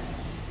 Yeah.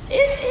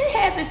 It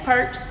has its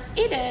perks.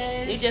 It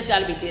does. You just got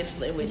to be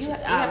disciplined with You it.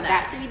 have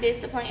got to be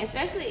disciplined,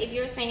 especially if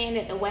you're saying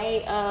that the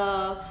way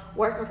of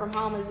working from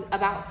home is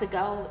about to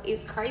go.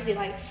 It's crazy.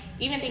 Like,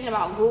 even thinking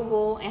about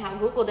Google and how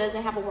Google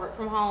doesn't have a work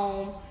from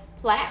home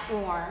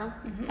platform.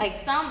 Like,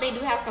 they do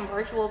have some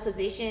virtual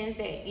positions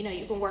that, you know,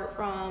 you can work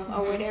from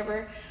or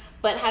whatever.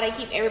 But how they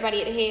keep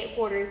everybody at the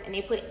headquarters and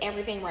they put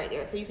everything right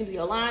there. So you can do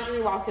your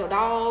laundry, walk your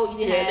dog.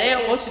 You can they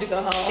don't want you to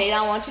go home. They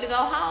don't want you to go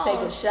home.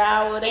 Take a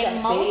shower. They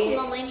And got most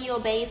beds.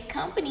 millennial-based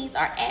companies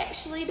are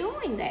actually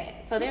doing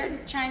that. So they're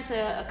trying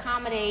to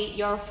accommodate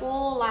your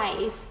full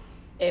life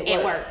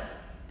at work.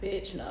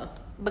 Bitch, no.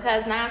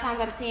 Because 9 times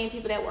out of 10,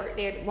 people that work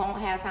there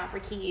won't have time for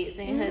kids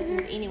and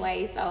husbands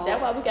anyway. So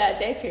That's why we got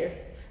daycare.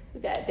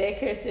 We got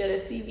daycare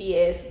centers,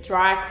 CVS,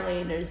 dry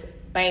cleaners,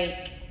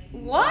 bank.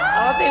 what?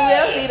 I don't think we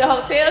ever need a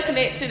hotel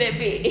connect to that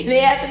bit. And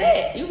then after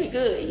that, you be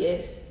good,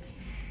 yes.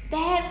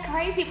 That's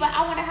crazy, but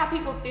I wonder how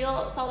people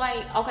feel. So, like,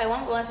 okay, well,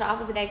 I'm going to the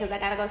office today because I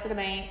gotta go to the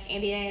bank,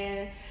 and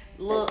then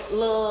little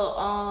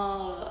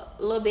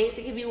bits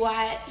that can be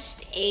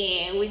watched,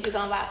 and we just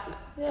gonna buy.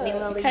 Yeah, then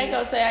we'll you leave. can't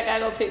go say I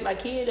gotta go pick my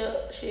kid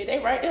up. Shit, they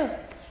right there.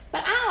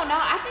 But I don't know.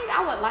 I think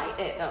I would like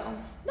that though.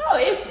 No,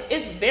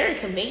 it's very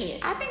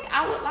convenient. I think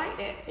I would like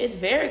that. It's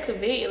very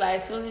convenient. Like,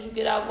 as soon as you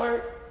get out of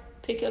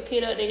work, pick your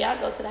kid up, then y'all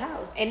go to the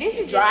house. And this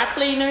is dry just-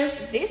 cleaners.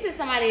 This is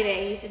somebody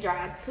that used to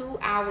drive 2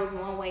 hours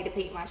one way to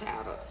pick my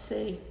child up.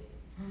 See,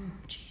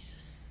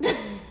 Jesus. 2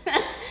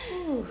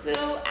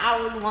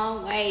 hours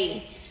one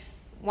way.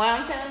 When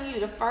I'm telling you,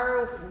 the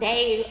first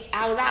day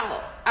I was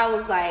out, I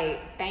was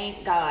like,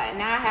 thank God.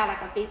 Now I have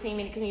like a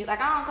 15-minute commute.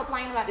 Like, I don't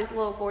complain about this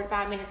little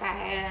 45 minutes I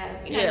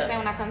have. You know what I'm saying?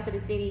 When I come to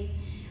the city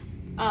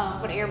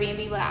for the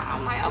Airbnb, but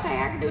I'm like, okay,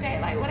 I can do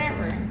that. Like,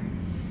 whatever.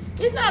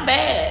 It's not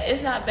bad.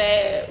 It's not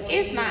bad.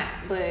 It's not,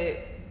 but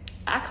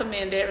I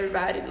commend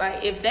everybody.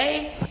 Like, if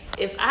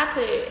I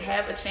could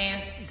have a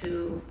chance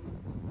to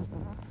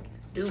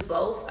do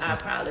both, I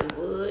probably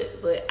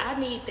would. But I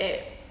need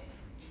that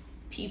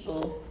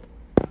people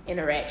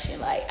interaction.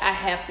 Like, I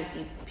have to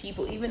see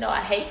people. Even though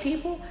I hate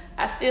people,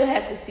 I still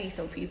have to see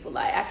some people.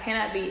 Like, I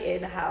cannot be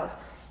in the house,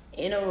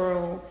 in a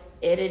room,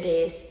 at a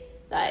desk.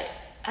 Like,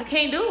 I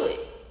can't do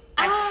it.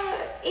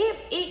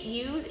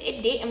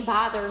 It didn't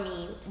bother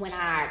me when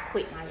I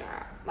quit my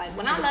job. Like,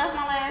 when I left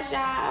my last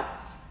job,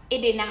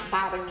 it did not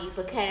bother me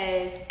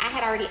because I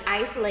had already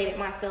isolated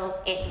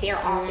myself at their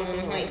office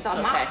anyway. So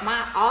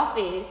my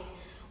office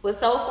was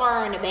so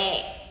far in the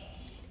back.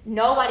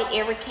 Nobody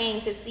ever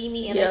came to see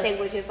me unless they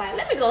were just like,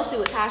 let me go see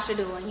what Tasha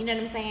doing. You know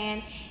what I'm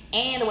saying?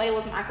 And the way it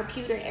was my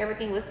computer,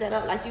 everything was set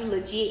up like you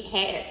legit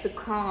had to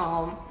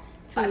come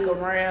to Like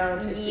around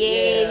to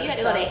see. you had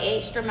to go the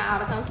extra mile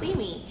to come see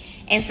me.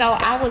 And so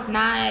I was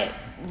not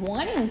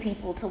wanting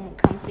people to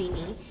come see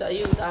me. So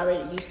you was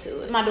already used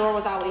to it. My door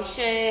was always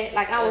shut.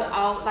 Like, I was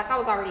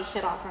already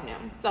shut off from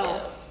them.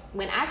 So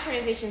when I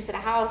transitioned to the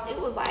house, it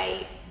was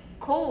like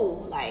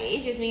cool. Like,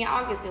 it's just me and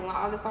August. And when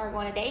August started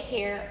going to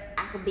daycare,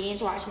 I could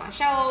binge watch my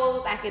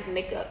shows. I could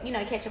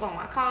catch up on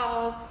my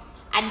calls.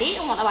 I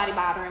didn't want nobody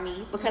bothering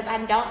me because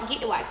I don't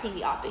get to watch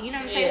TV often. You know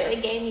what I'm saying? So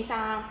it gave me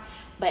time.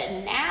 But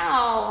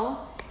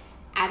now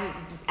I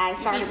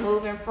started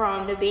moving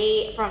from the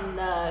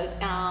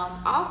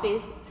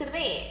office to the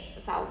bed.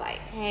 So I was like,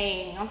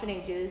 dang, I'm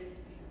finna just.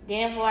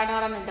 Then before I know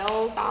it, I'm in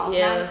dozed off.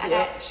 Now I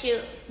got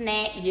chips,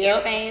 snacks,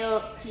 everything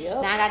else.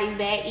 Now I got these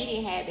bad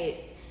eating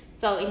habits.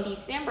 So in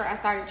December, I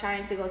started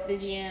trying to go to the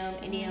gym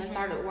and then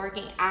started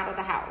working out of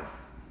the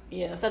house.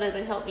 Yeah. So that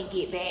it'll help me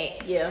get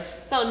back. Yeah.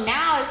 So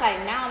now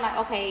I'm like,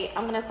 okay,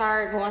 I'm gonna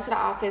start going to the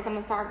office. I'm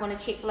gonna start going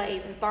to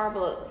Chick-fil-A's and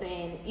Starbucks,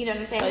 and you know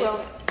what I'm saying.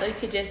 So you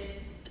could just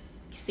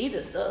see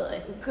the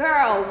sun.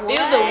 Girl,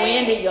 feel the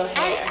wind in your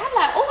hair. I'm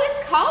like, oh, it's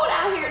cold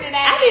out here today.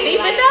 I didn't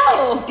even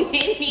know.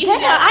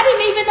 I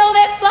didn't even know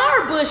that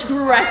flower bush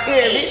grew right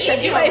here, bitch.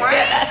 Because you ain't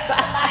stepped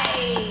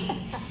outside. Like,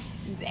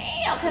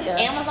 damn, because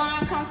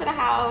Amazon come to the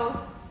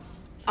house.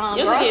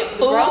 You can get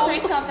food.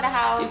 Groceries come to the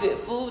house. You get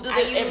food. I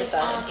use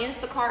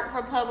Instacart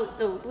for Publix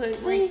to put.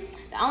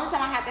 The only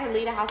time I have to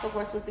leave the house, of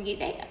course, was to get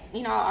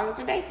August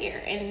for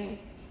daycare, and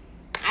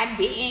I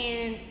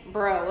didn't,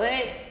 bro.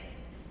 What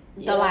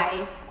the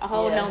life, a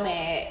whole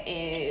nomad,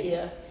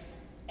 and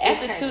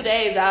after 2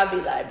 days, I'll be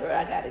like, bro,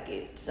 I gotta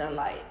get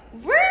sunlight.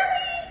 Really?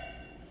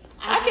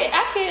 I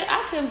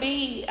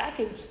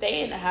can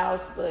stay in the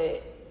house,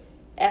 but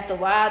after a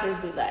while, I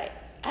just be like,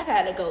 I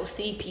gotta go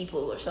see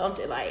people or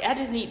something. Like, I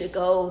just need to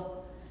go.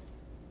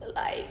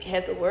 Like,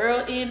 has the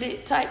world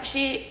ended type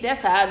shit?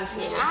 That's how I be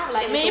feeling. Yeah, I'm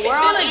like, I mean, the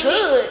world feeling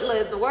good.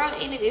 Look, the world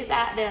ended. It's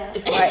out there.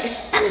 Right,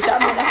 bitch,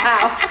 I'm in the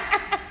house.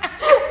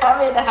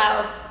 I'm in the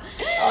house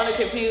on the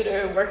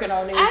computer working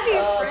on this I be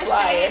frustrated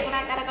flyer. when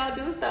I gotta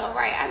go do stuff.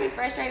 Right, I be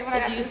frustrated when I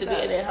gotta you used do to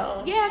stuff. being at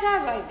home. Yeah, I gotta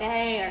be like,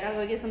 dang, I gotta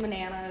go get some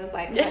bananas.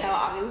 Like, I don't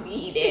always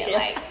be that.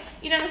 Like,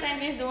 you know what I'm saying?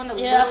 Just doing the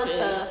little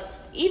stuff.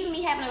 even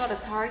me having to go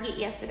to Target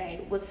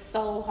yesterday was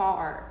so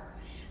hard.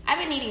 I've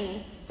been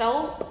needing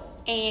soap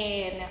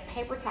and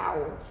paper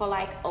towel for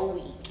like a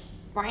week,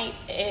 right?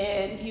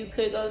 And you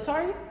could go to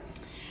Target?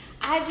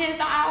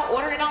 I'll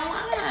order it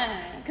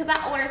online because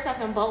I order stuff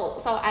in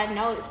bulk, so I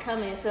know it's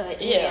coming to an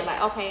end.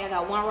 Like, okay, I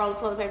got one roll of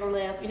toilet paper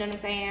left. You know what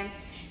I'm saying?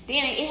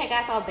 Then it had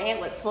got so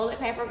bad with toilet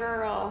paper,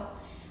 girl.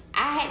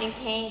 I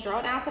hadn't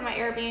drove down to my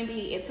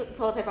Airbnb and took the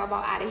toilet paper I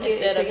bought out of here.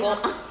 Instead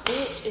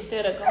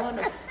of going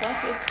to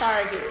fucking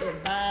Target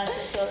and buying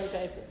some toilet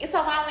paper.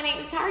 So when I went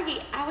into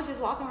Target, I was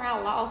just walking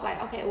around lost,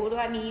 like, okay, what do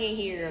I need in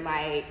here?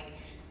 Like,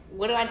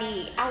 what do I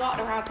need? I walked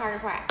around Target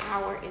for an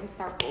hour in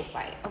circles,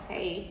 like,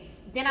 okay.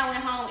 Then I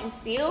went home and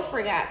still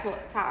forgot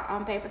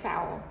paper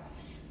towel.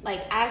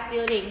 Like, I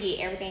still didn't get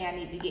everything I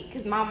needed to get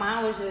because my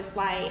mind was just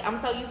like, I'm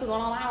so used to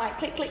going online, like,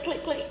 click, click,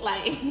 click, click.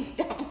 Like,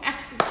 don't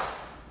have to.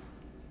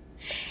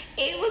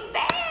 It was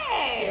bad.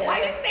 Yeah,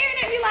 why you staring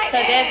at me like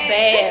that? Because that's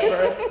bad,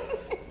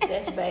 bro.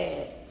 That's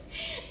bad.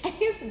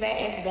 It's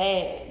bad. It's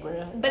bad,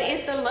 bro. But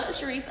it's the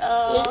luxuries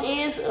of... It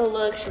is a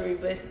luxury,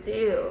 but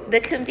still. The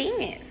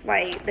convenience.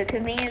 Like, the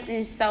convenience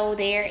is so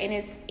there, and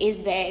it's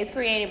bad. It's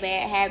creating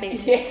bad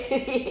habits. Yes,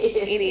 it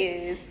is. It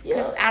is.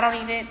 Because I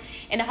don't even...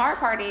 And the hard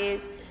part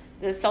is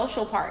the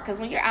social part. Because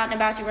when you're out and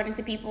about, you run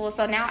into people.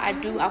 So now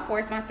I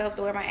force myself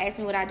to wear my Ask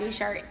Me What I Do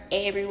shirt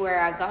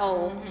everywhere I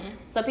go. Mm-hmm.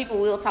 So people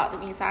will talk to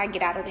me, so I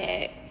get out of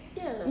that.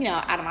 Yeah. You know,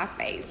 out of my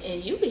space.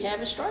 And you be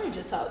having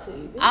strangers talk to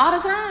you. Bitch. All the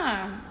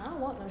time. I don't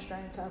want no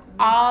stranger talking to me.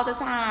 All the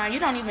time. You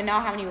don't even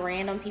know how many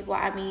random people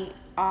I meet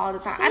all the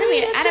time. I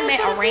done met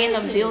a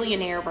random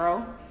billionaire,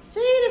 bro. See,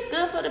 it's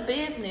good for the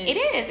business. It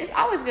is. It's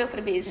always good for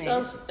the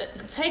business. So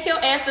take your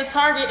ass to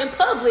Target in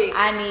Publix.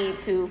 I need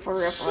to, for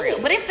real.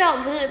 But it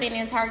felt good being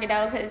in Target,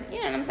 though, because, you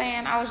know what I'm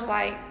saying? I was just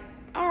like,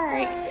 all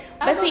right.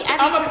 But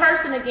I'm a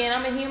person again.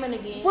 I'm a human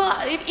again. Well,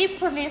 it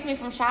prevents me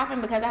from shopping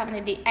because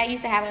I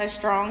used to have a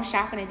strong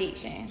shopping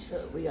addiction.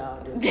 We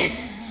all do.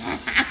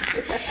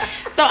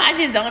 So I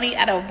just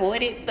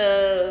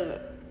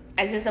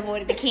I just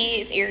avoided the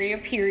kids area,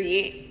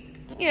 period.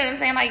 You know what I'm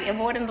saying? Like,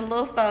 avoiding the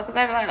little stuff. Because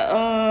I be like,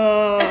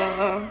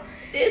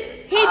 he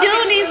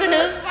do need some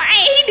new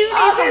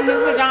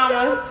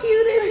pajamas. So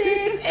cute it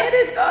is. And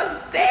it's on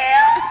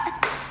sale.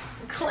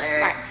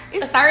 Clarence.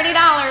 Right. It's $30.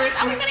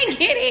 I'm gonna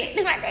get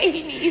it. My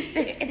baby needs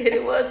it.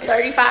 It was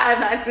 $35.99.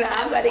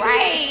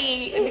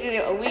 Right.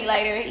 A week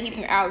later,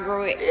 he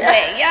outgrew it. Yeah.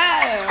 But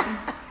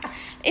yeah.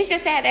 It's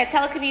just sad that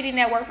telecommuting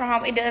that work from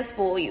home, it does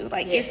spoil you.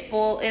 Like, it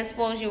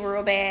spoils you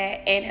real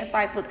bad. And it's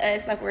like with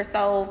us, like, we're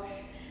so...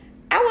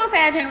 I will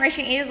say our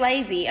generation is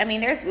lazy. I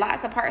mean, there's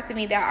lots of parts of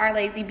me that are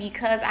lazy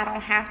because I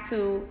don't have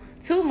to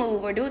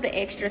move or do the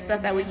extra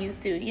stuff that we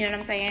used to. You know what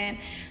I'm saying?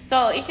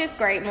 So it's just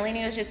great.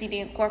 Millennials just need to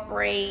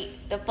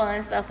incorporate the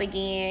fun stuff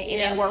again and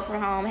then work from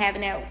home,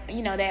 having that,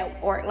 you know,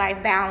 that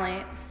work-life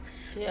balance,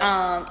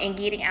 and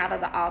getting out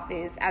of the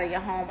office, out of your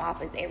home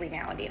office every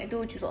now and then and do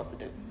what you're supposed to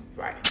do.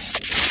 Right.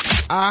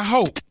 I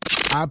hope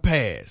I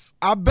pass.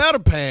 I better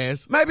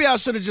pass. Maybe I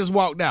should have just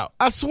walked out.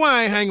 I swear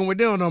I ain't hanging with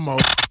them no more.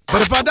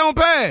 But if I don't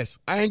pass,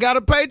 I ain't got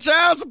to pay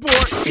child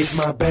support. It's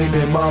my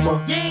baby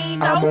mama.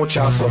 I'm on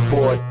child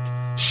support.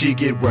 She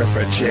get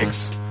welfare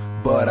checks,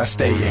 but I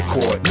stay in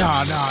court.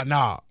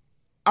 Nah.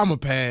 I'ma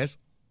pass.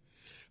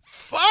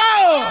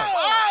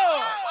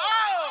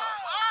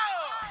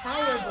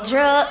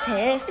 Drug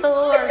test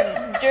stories.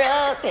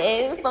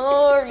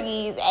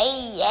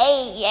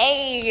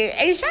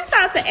 Hey, shouts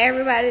out to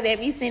everybody that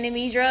be sending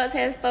me drug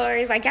test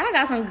stories. Like, y'all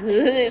got some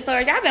good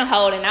stories. Y'all been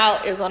holding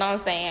out is what I'm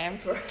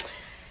saying.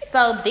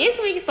 So this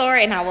week's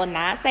story, and I will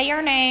not say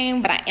your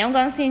name, but I am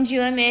going to send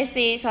you a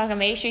message so I can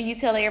make sure you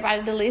tell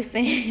everybody to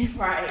listen.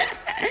 Right.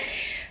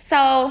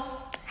 So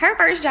her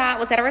first job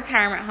was at a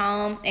retirement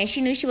home, and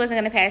she knew she wasn't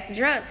going to pass the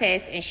drug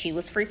test, and she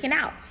was freaking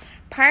out.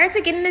 Prior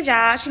to getting the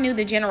job, she knew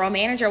the general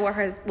manager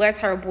was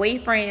her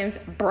boyfriend's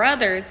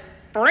brother's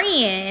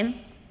friend,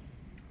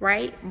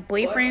 right?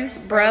 Boyfriend's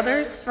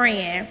brother's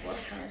friend.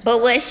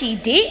 But what she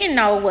didn't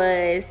know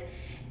was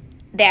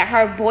that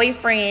her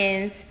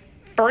boyfriend's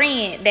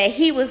friend, that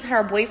he was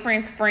her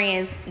boyfriend's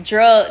friend's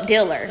drug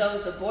dealer. So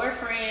it's the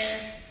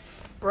boyfriend's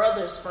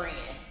brother's friend.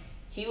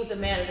 He was a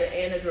manager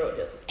and a drug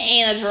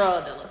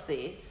dealer.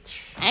 Sis.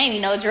 I ain't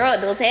even know drug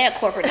dealers had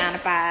corporate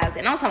 9-to-5s,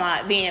 and I'm talking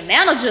about being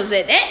managers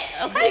at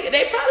that. Okay,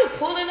 they probably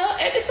pulling up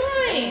at the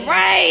thing,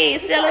 right?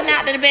 Selling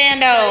out to the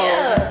bando,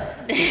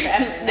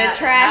 the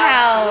trap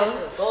house.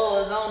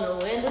 Boys on the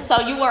window. So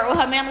you work with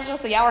her manager,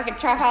 so y'all work at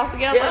the trap house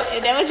together. Yeah.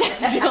 Is that what y'all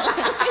doing?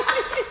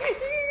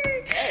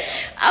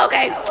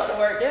 Okay. I want to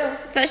work there.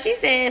 So she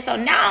said, so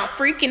now I'm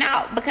freaking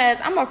out because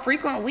I'm a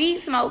frequent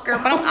weed smoker,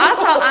 but I'm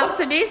also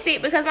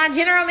optimistic because my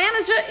general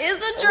manager is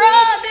a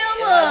drug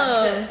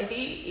dealer.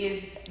 He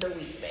is the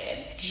weed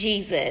man.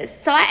 Jesus.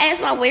 So I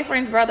asked my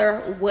boyfriend's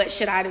brother, what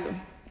should I do?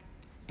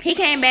 He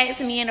came back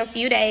to me in a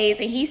few days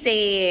and he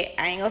said,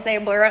 I ain't gonna say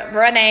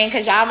bruh name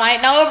because y'all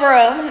might know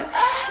bruh.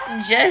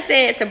 Just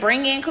said to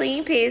bring in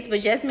clean piss,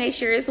 but just make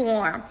sure it's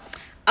warm.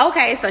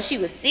 Okay, so she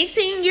was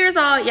 16 years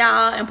old,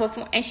 y'all,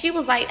 and she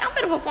was like, I'm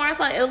gonna perform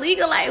something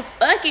illegal, like,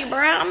 fuck it, bro.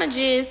 I'ma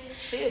just...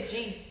 She a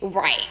G.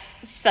 Right.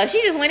 So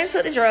she just went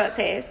into the drug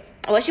test.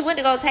 Well, she went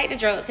to go take the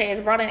drug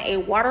test, brought in a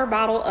water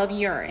bottle of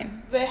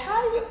urine. But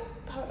how you...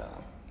 Hold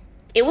on.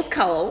 It was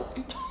cold.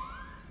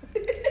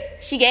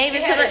 She gave it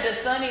to the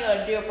Sunny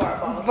or Deer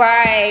Park bottle.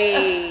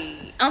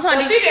 Right. I'm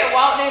talking she didn't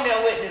walk in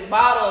there with the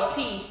bottle of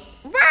pee.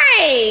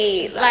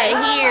 Right. Like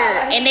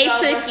here. And they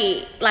took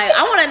it. Like,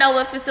 I want to know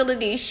what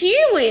facility she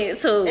went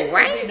to, They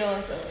right? be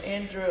doing some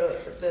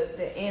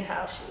the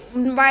in-house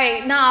shit.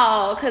 Right.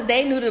 No, because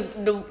they knew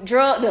the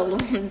drug dealer.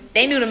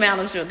 They knew the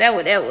manager. That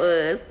what that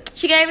was.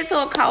 She gave it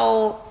to a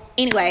cold.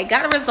 Anyway,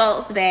 got the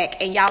results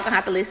back. And y'all going to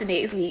have to listen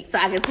next week so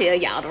I can tell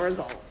y'all the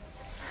results.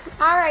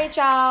 All right,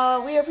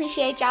 y'all. We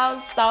appreciate y'all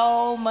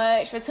so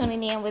much for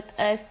tuning in with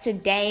us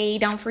today.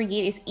 Don't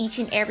forget, it's each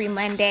and every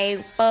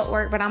Monday.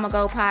 Footwork, but I'ma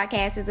go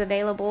podcast is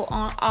available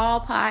on all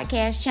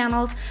podcast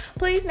channels.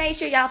 Please make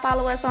sure y'all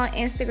follow us on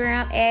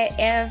Instagram at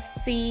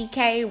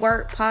FCK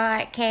Work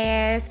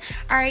Podcast.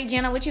 All right,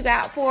 Jenna, what you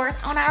got for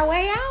us on our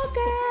way out,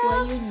 girl?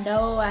 Well, you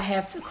know I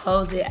have to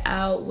close it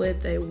out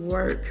with a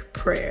work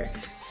prayer.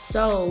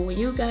 So when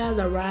you guys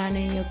are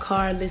riding in your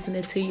car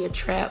listening to your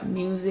trap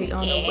music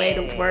on the way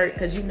to work,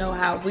 because you know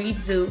how we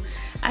do,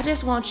 I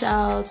just want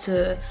y'all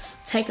to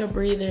take a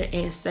breather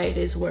and say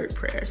this word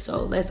prayer.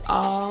 So let's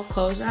all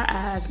close our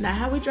eyes. Not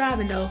how we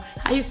driving though,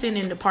 how you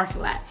sitting in the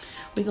parking lot.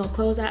 We're going to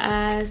close our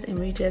eyes and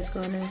we just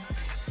going to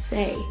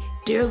say,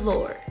 Dear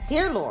Lord.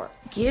 Dear Lord.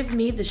 Give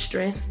me the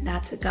strength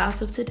not to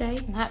gossip today.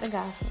 Not to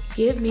gossip.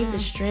 Give me the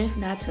strength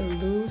not to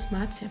lose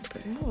my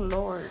temper. Oh,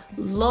 Lord.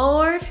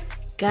 Lord,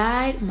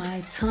 guide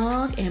my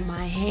tongue and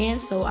my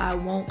hands so I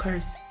won't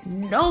curse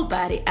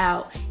nobody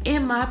out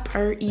in my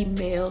per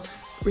email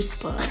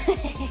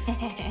response.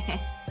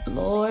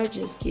 Lord,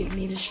 just give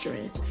me the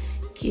strength.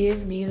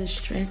 Give me the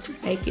strength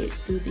to make it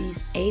through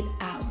these 8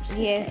 hours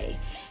today.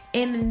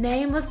 In the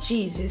name of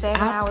Jesus,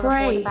 I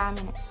pray.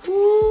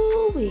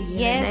 Ooh, in the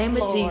name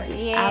of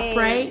Jesus, I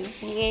pray.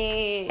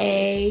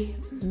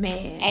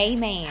 Amen.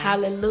 Amen.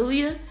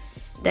 Hallelujah.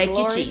 Thank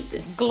you,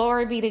 Jesus.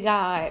 Glory be to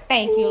God.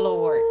 Thank you,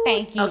 Lord.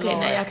 Thank you, Okay, Lord.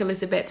 now y'all can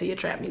listen back to your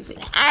trap music.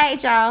 All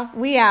right, y'all.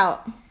 We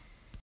out.